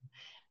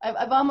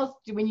 I've almost,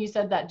 when you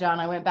said that, John,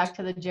 I went back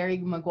to the Jerry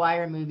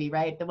Maguire movie,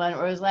 right? The one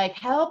where it was like,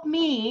 help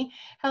me,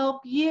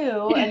 help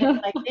you. And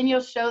it's like, and you'll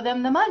show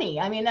them the money.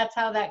 That's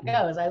how that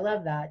goes. I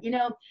love that.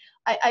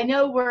 I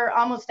know we're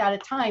almost out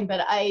of time,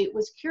 but I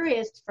was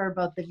curious for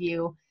both of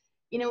you,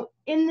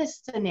 in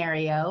this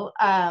scenario,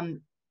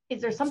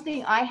 is there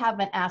something I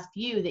haven't asked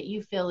you that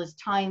you feel is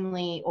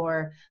timely,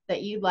 or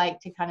that you'd like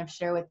to kind of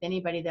share with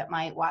anybody that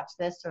might watch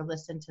this or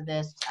listen to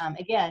this?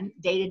 Again,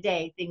 day to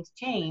day, things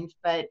change,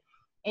 but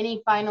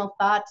any final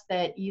thoughts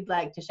that you'd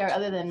like to share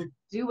other than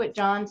do what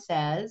John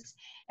says?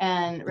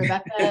 And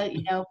Rebecca,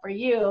 you know, for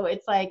you,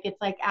 it's like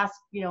ask,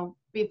 you know,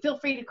 feel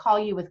free to call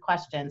you with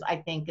questions, I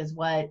think is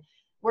what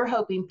we're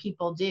hoping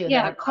people do.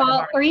 Yeah,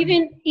 call or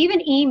even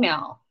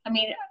email. I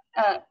mean,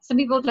 some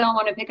people don't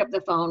want to pick up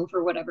the phone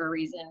for whatever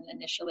reason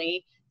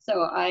initially.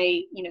 So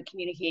I, you know,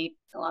 communicate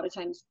a lot of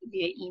times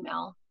via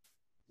email.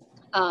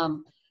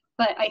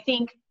 But I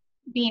think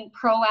being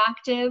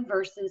proactive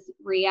versus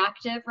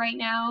reactive right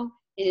now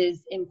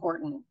is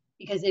important,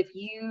 because if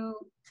you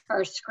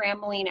are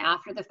scrambling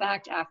after the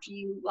fact, after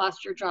you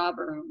lost your job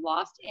or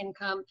lost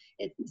income,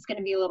 it's going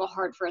to be a little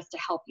hard for us to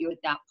help you at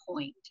that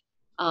point.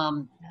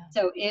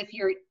 So if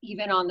you're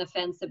even on the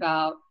fence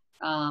about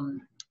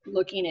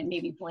looking at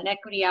maybe pulling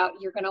equity out,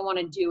 you're going to want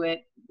to do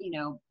it, you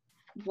know,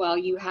 while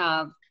you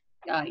have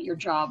your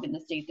job in the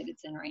state that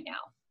it's in right now.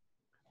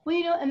 Well,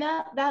 you know, and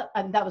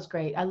that was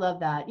great. I love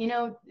that. You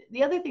know,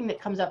 the other thing that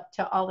comes up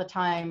to all the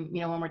time,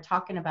 you know, when we're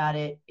talking about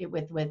it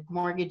with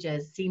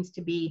mortgages, seems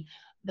to be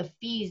the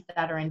fees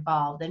that are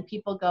involved, and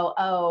people go,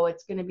 oh,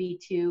 it's going to be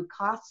too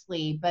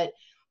costly. But,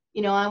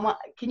 you know,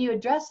 can you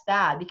address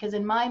that? Because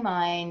in my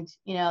mind,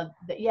 you know,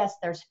 yes,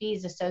 there's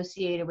fees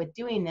associated with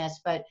doing this,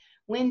 but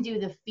when do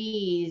the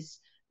fees,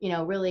 you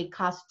know, really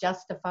cost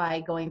justify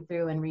going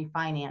through and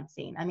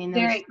refinancing? I mean,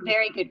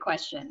 very good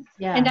question.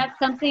 Yeah. And that's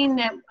something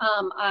that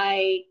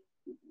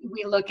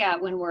we look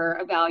at when we're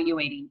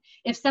evaluating.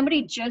 If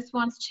somebody just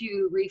wants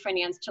to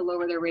refinance to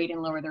lower their rate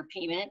and lower their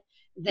payment,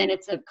 then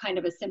it's a kind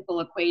of a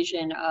simple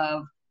equation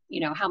of, you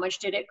know, how much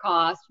did it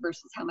cost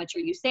versus how much are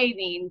you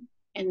saving,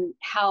 and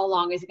how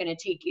long is it going to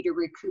take you to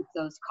recoup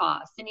those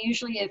costs. And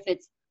usually if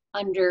it's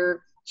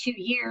under 2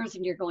 years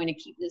and you're going to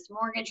keep this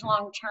mortgage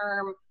long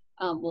term,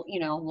 well, you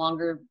know,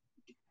 longer,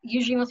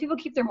 usually most people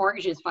keep their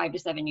mortgages 5 to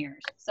 7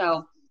 years.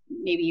 So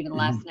maybe even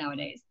less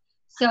nowadays.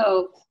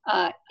 So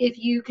if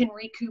you can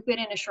recoup it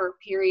in a short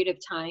period of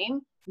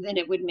time, then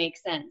it would make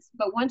sense.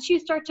 But once you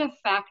start to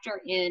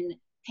factor in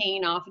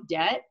paying off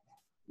debt,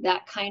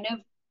 that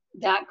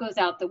goes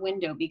out the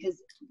window,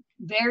 because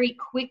very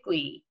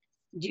quickly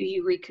do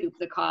you recoup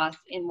the cost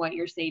in what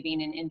you're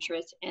saving in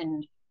interest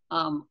and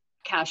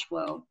cash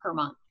flow per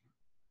month.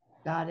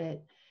 Got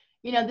it.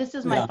 You know, this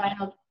is my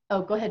final.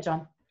 Oh, go ahead,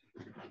 John.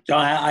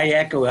 John, I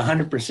echo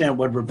 100%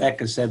 what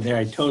Rebecca said there.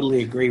 I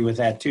totally agree with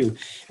that too.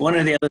 One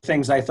of the other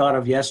things I thought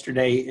of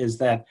yesterday is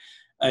that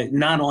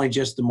not only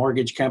just the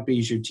mortgage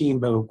companies, your team,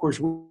 but of course,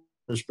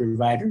 service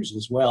providers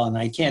as well. And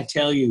I can't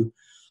tell you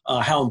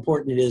how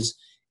important it is.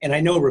 And I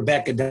know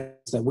Rebecca does,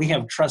 that we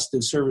have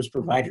trusted service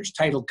providers,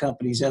 title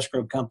companies,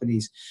 escrow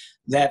companies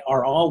that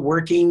are all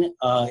working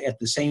at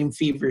the same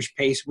feverish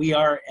pace we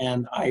are.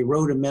 And I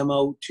wrote a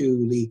memo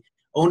to the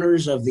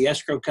owners of the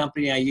escrow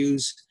company I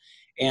use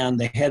and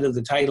the head of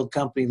the title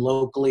company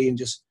locally, and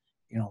just,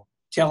 you know,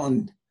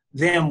 telling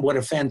them what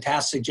a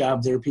fantastic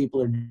job their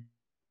people are doing,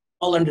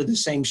 all under the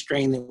same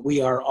strain that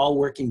we are, all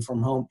working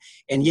from home.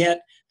 And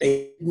yet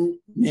they didn't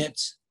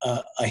miss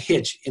a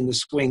hitch in the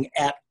swing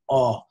at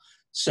all.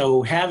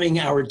 So having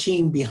our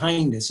team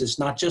behind us, it's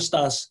not just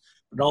us,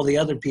 but all the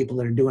other people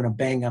that are doing a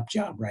bang up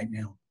job right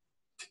now.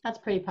 That's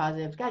pretty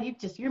positive. God,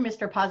 you're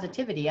Mr.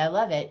 Positivity. I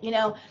love it. You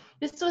know,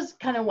 this was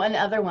kind of one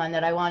other one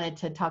that I wanted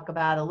to talk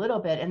about a little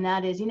bit. And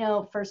that is, you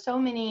know, for so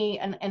many,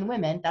 and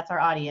women, that's our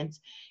audience,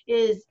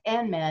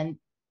 and men,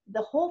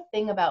 the whole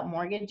thing about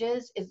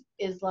mortgages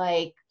is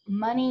like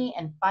money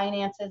and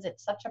finances.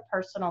 It's such a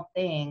personal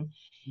thing.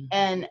 Mm-hmm.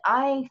 And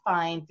I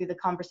find through the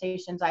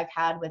conversations I've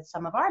had with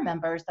some of our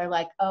members, they're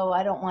like, oh,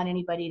 I don't want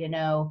anybody to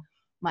know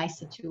my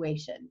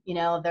situation. You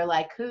know, they're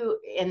like, who,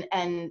 and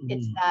mm-hmm.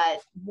 It's that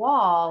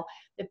wall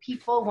that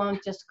people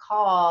won't just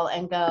call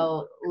and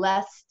go,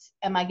 lest,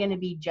 am I going to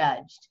be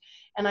judged?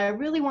 And I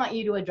really want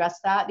you to address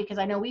that, because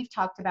I know we've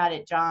talked about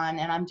it, John,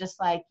 and I'm just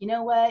like, you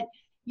know what?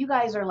 You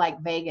guys are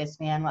like Vegas,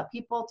 man. What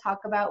people talk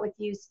about with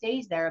you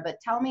stays there. But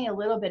tell me a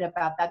little bit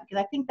about that,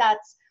 because I think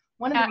that's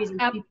one of the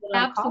reasons people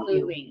don't call you.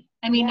 Absolutely.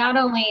 I mean, not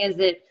only is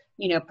it,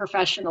 you know,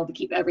 professional to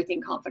keep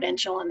everything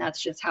confidential, and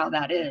that's just how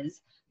that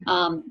is.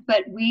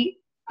 But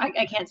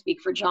I can't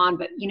speak for John,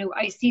 but, you know,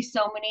 I see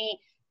so many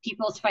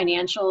people's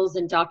financials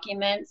and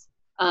documents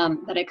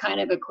that I kind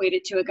of equate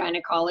it to a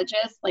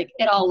gynecologist. Like,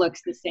 it all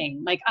looks the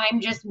same. Like,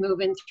 I'm just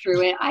moving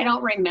through it. I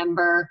don't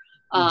remember.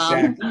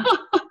 Exactly.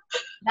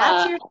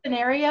 That's your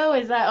scenario,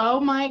 is that, oh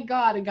my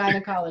God, a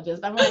gynecologist.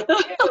 I'm like,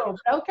 ew,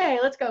 okay,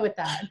 let's go with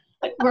that.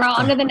 We're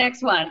on to the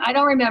next one. I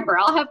don't remember.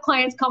 I'll have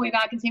clients call me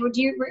back and say, well,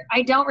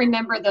 I don't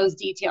remember those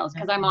details,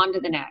 because I'm on to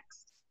the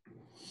next.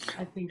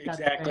 I think that's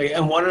exactly. great.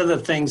 And one of the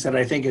things that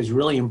I think is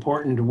really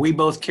important, we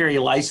both carry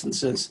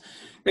licenses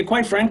that,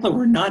 quite frankly,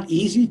 were not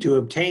easy to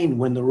obtain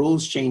when the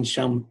rules changed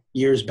some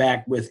years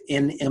back with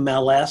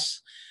NMLS.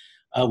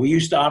 We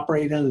used to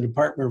operate in the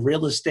Department of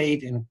Real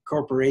Estate and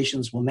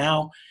corporations. Well,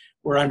 now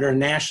we're under a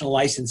national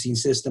licensing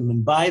system.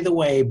 And by the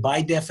way,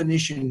 by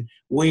definition,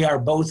 we are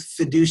both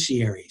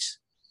fiduciaries,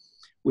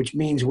 which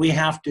means we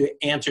have to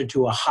answer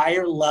to a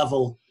higher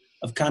level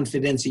of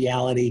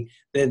confidentiality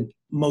than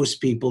most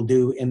people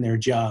do in their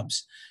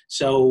jobs.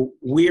 So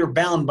we are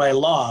bound by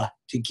law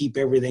to keep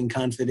everything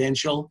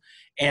confidential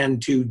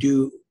and to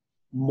do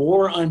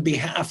more on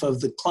behalf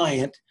of the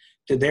client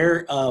to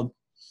their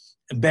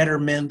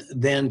betterment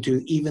than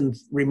to even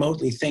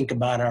remotely think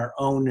about our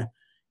own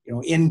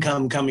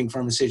income coming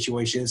from a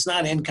situation. It's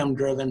not income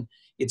driven,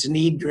 it's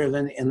need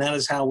driven, and that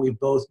is how we've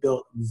both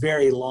built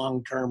very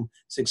long-term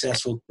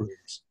successful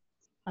careers.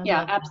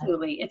 Yeah,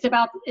 absolutely. It's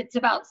about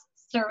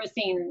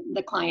servicing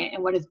the client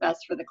and what is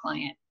best for the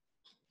client.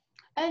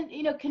 And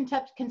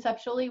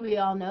conceptually, we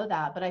all know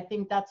that, but I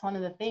think that's one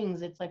of the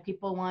things. It's like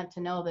people want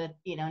to know that,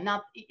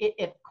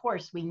 of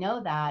course we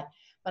know that,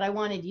 but I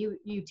wanted you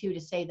two to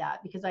say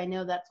that, because I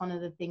know that's one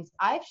of the things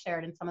I've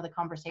shared in some of the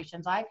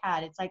conversations I've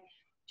had. It's like,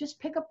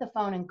 just pick up the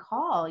phone and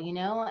call,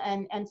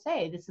 and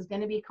say, this is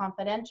going to be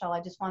confidential.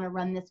 I just want to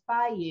run this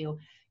by you,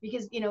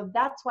 because,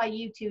 that's why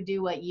you two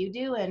do what you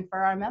do. And for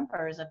our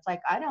members, it's like,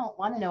 I don't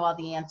want to know all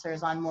the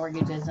answers on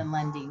mortgages and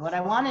lending. What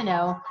I want to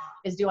know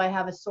is, do I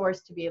have a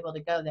source to be able to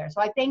go there? So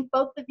I thank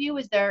both of you.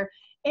 Is there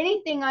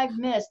anything I've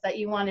missed that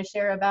you want to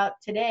share about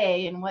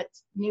today and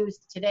what's news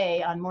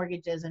today on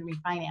mortgages and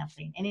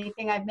refinancing?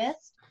 Anything I've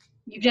missed?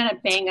 You've done a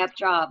bang up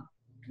job.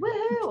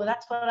 Woohoo! Well,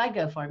 that's what I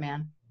go for,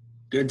 man.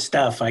 Good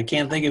stuff. I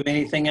can't think of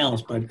anything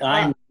else, but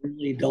I'm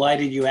really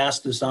delighted you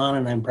asked us on,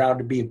 and I'm proud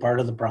to be a part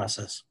of the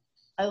process.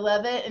 I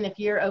love it. And if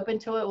you're open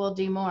to it, we'll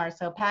do more.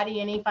 So Patty,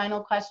 any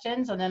final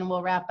questions, and then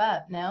we'll wrap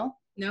up? No,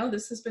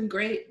 this has been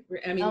great.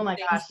 I mean, oh my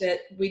gosh, that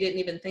we didn't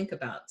even think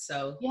about.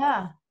 So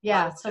yeah.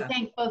 So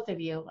thank both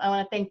of you. I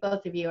want to thank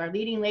both of you, our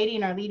leading lady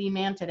and our leading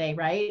man today,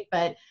 right?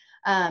 But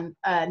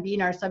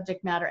being our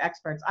subject matter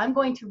experts. I'm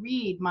going to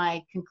read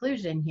my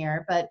conclusion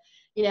here, but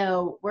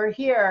we're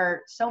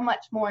here so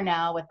much more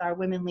now with our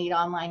Women Lead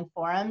online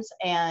forums.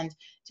 And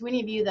to any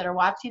of you that are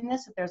watching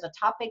this, if there's a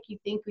topic you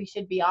think we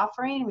should be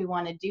offering, we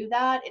want to do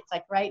that. It's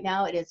like right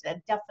now it is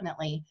a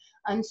definitely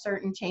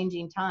uncertain,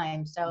 changing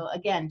time. So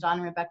again, John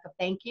and Rebecca,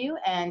 thank you.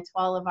 And to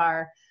all of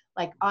our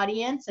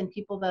audience and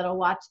people that'll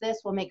watch this,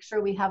 we'll make sure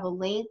we have a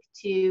link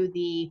to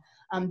the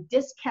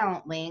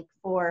discount link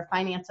for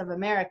Finance of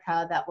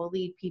America that will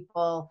lead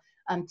people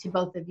to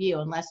both of you,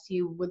 unless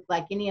you would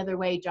like any other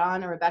way,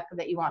 John or Rebecca,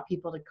 that you want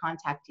people to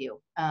contact you.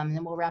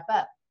 And we'll wrap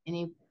up.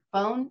 Any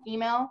phone,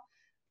 email,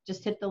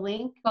 just hit the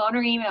link. Phone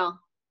or email.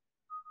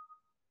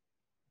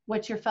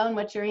 What's your phone?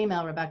 What's your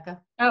email, Rebecca?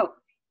 Oh,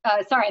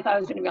 sorry, I thought I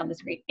was going to be on the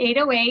screen.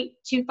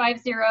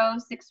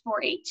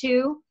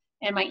 808-250-6482.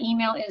 And my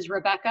email is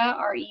Rebecca,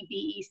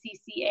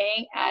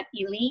 REBECCA,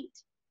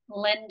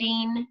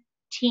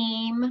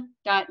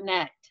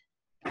 @elitelendingteam.net.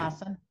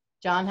 Awesome.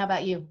 John, how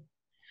about you?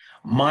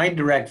 My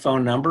direct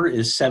phone number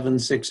is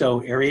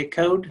 760 area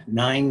code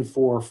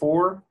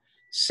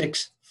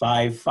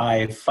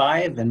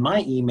 944-6555. And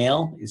my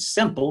email is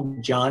simple,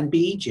 John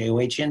B,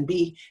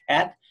 JOHNB,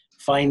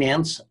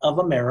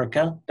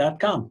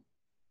 @financeofamerica.com.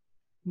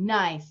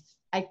 Nice.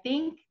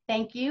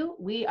 Thank you.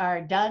 We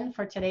are done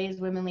for today's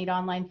Women Lead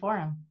Online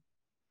Forum.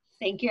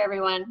 Thank you,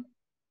 everyone.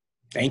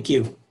 Thank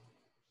you.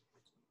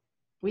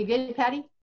 We good, Patty?